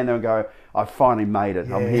wouldn't know. stand there and go, I finally made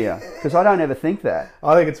it, I'm Yeah. here. Because I don't ever think that.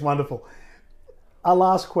 I think it's wonderful. Our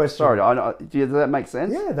last question. Sorry, does that make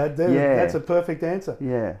sense? Yeah, that's a perfect answer.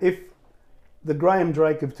 Yeah. If the Graham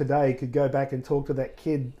Drake of today could go back and talk to that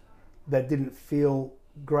kid that didn't feel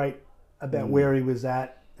great about where he was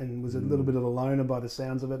at and was a little bit of a loner by the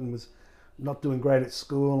sounds of it and was not doing great at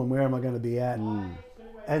school and where am I going to be at?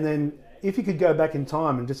 And then if you could go back in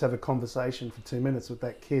time and just have a conversation for 2 minutes with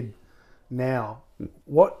that kid now,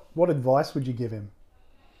 what advice would you give him?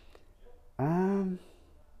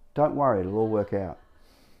 Don't worry, it'll all work out.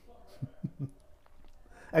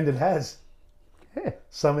 And it has. Yeah.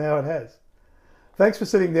 Somehow it has. Thanks for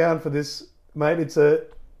sitting down for this, mate. It's a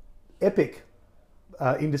epic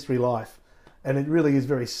industry life, and it really is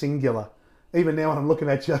very singular. Even now when I'm looking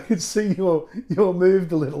at you, I can see you're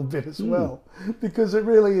moved a little bit as well, because it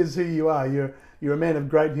really is who you are. You're a man of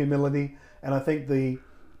great humility, and I think the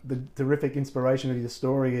terrific inspiration of your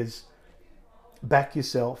story is back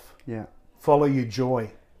yourself, Yeah. follow your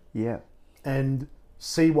joy, Yeah. and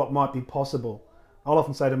see what might be possible. I'll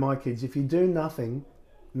often say to my kids, if you do nothing,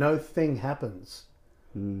 no thing happens.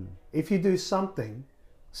 If you do something,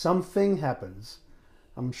 something happens.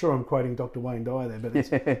 I'm sure I'm quoting Dr. Wayne Dyer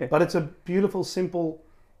there, but it's a beautiful, simple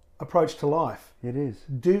approach to life. It is.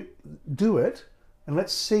 Do it, and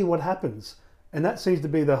let's see what happens. And that seems to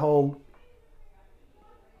be the whole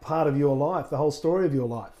part of your life, the whole story of your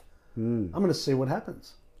life. I'm going to see what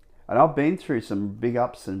happens. And I've been through some big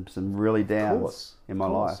ups and some really downs in my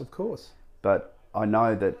life. Of course. But I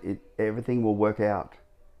know that everything will work out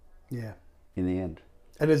Yeah. in the end.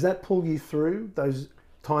 And does that pull you through those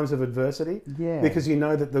times of adversity? Yeah. Because you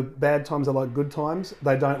know that the bad times are like good times,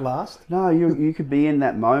 they don't last? No, you could be in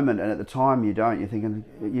that moment, and at the time you don't. You're thinking,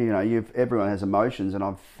 everyone has emotions, and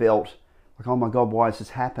I've felt like, oh my God, why has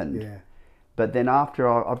this happened? Yeah. But then after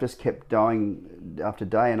I've just kept going after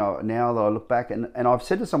day, and now that I look back, and I've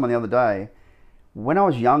said to someone the other day, when I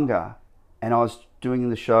was younger and I was doing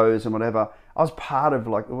the shows and whatever, I was part of,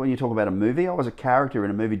 like, when you talk about a movie, I was a character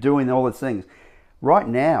in a movie doing all those things. Right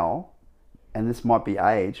now, and this might be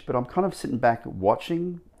age, but I'm kind of sitting back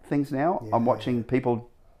watching things now. Yeah. I'm watching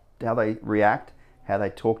people, how they react, how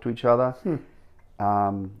they talk to each other,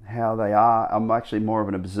 how they are. I'm actually more of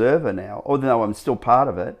an observer now, although I'm still part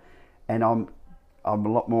of it. And I'm a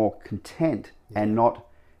lot more content and not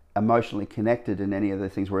emotionally connected in any of the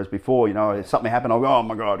things. Whereas before, if something happened, I'll go, oh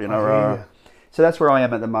my God, So that's where I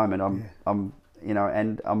am at the moment. I'm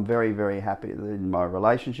and I'm very, very happy in my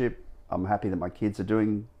relationship. I'm happy that my kids are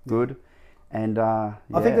doing good. And I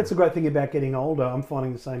think that's a great thing about getting older. I'm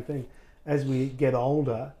finding the same thing. As we get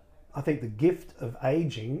older, I think the gift of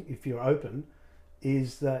aging, if you're open,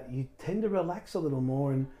 is that you tend to relax a little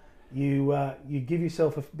more and you give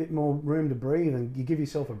yourself a bit more room to breathe and you give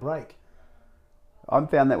yourself a break. I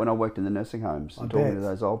found that when I worked in the nursing homes and talking to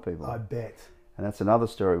those old people. I bet. And that's another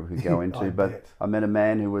story we could go into. But I met a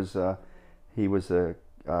man who was he was an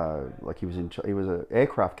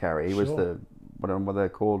aircraft carrier. He was the what they're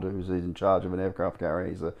called. Who's in charge of an aircraft carrier?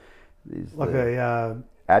 He's like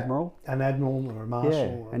admiral. An admiral or a marshal.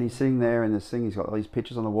 Yeah, and he's sitting there in this thing. He's got all these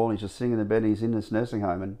pictures on the wall. And he's just sitting in the bed. And he's in this nursing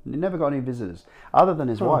home, and he never got any visitors other than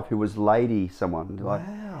his wife, who was someone.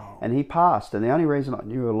 Wow. And he passed. And the only reason I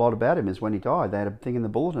knew a lot about him is when he died. They had a thing in the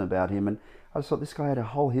bulletin about him, and I just thought this guy had a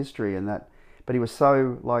whole history and that. But he was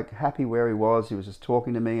so happy where he was. He was just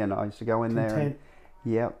talking to me, and I used to go in there. And,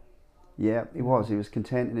 yeah, he was. He was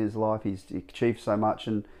content in his life. He achieved so much,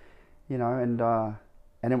 and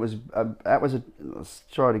and it was let's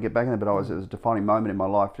try to get back in there, but it was a defining moment in my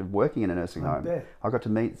life of working in a nursing home. I got to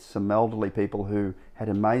meet some elderly people who had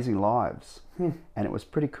amazing lives, and it was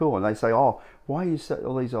pretty cool. And they say, "Oh, why are you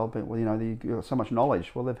all these old people? You've got so much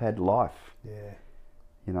knowledge." Well, they've had life. Yeah.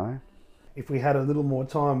 If we had a little more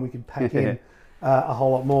time, we could pack in a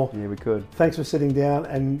whole lot more. Yeah, we could. Thanks for sitting down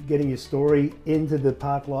and getting your story into the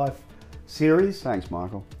Park Life series. Thanks,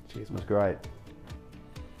 Michael. Cheers, it was mate.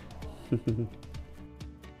 great.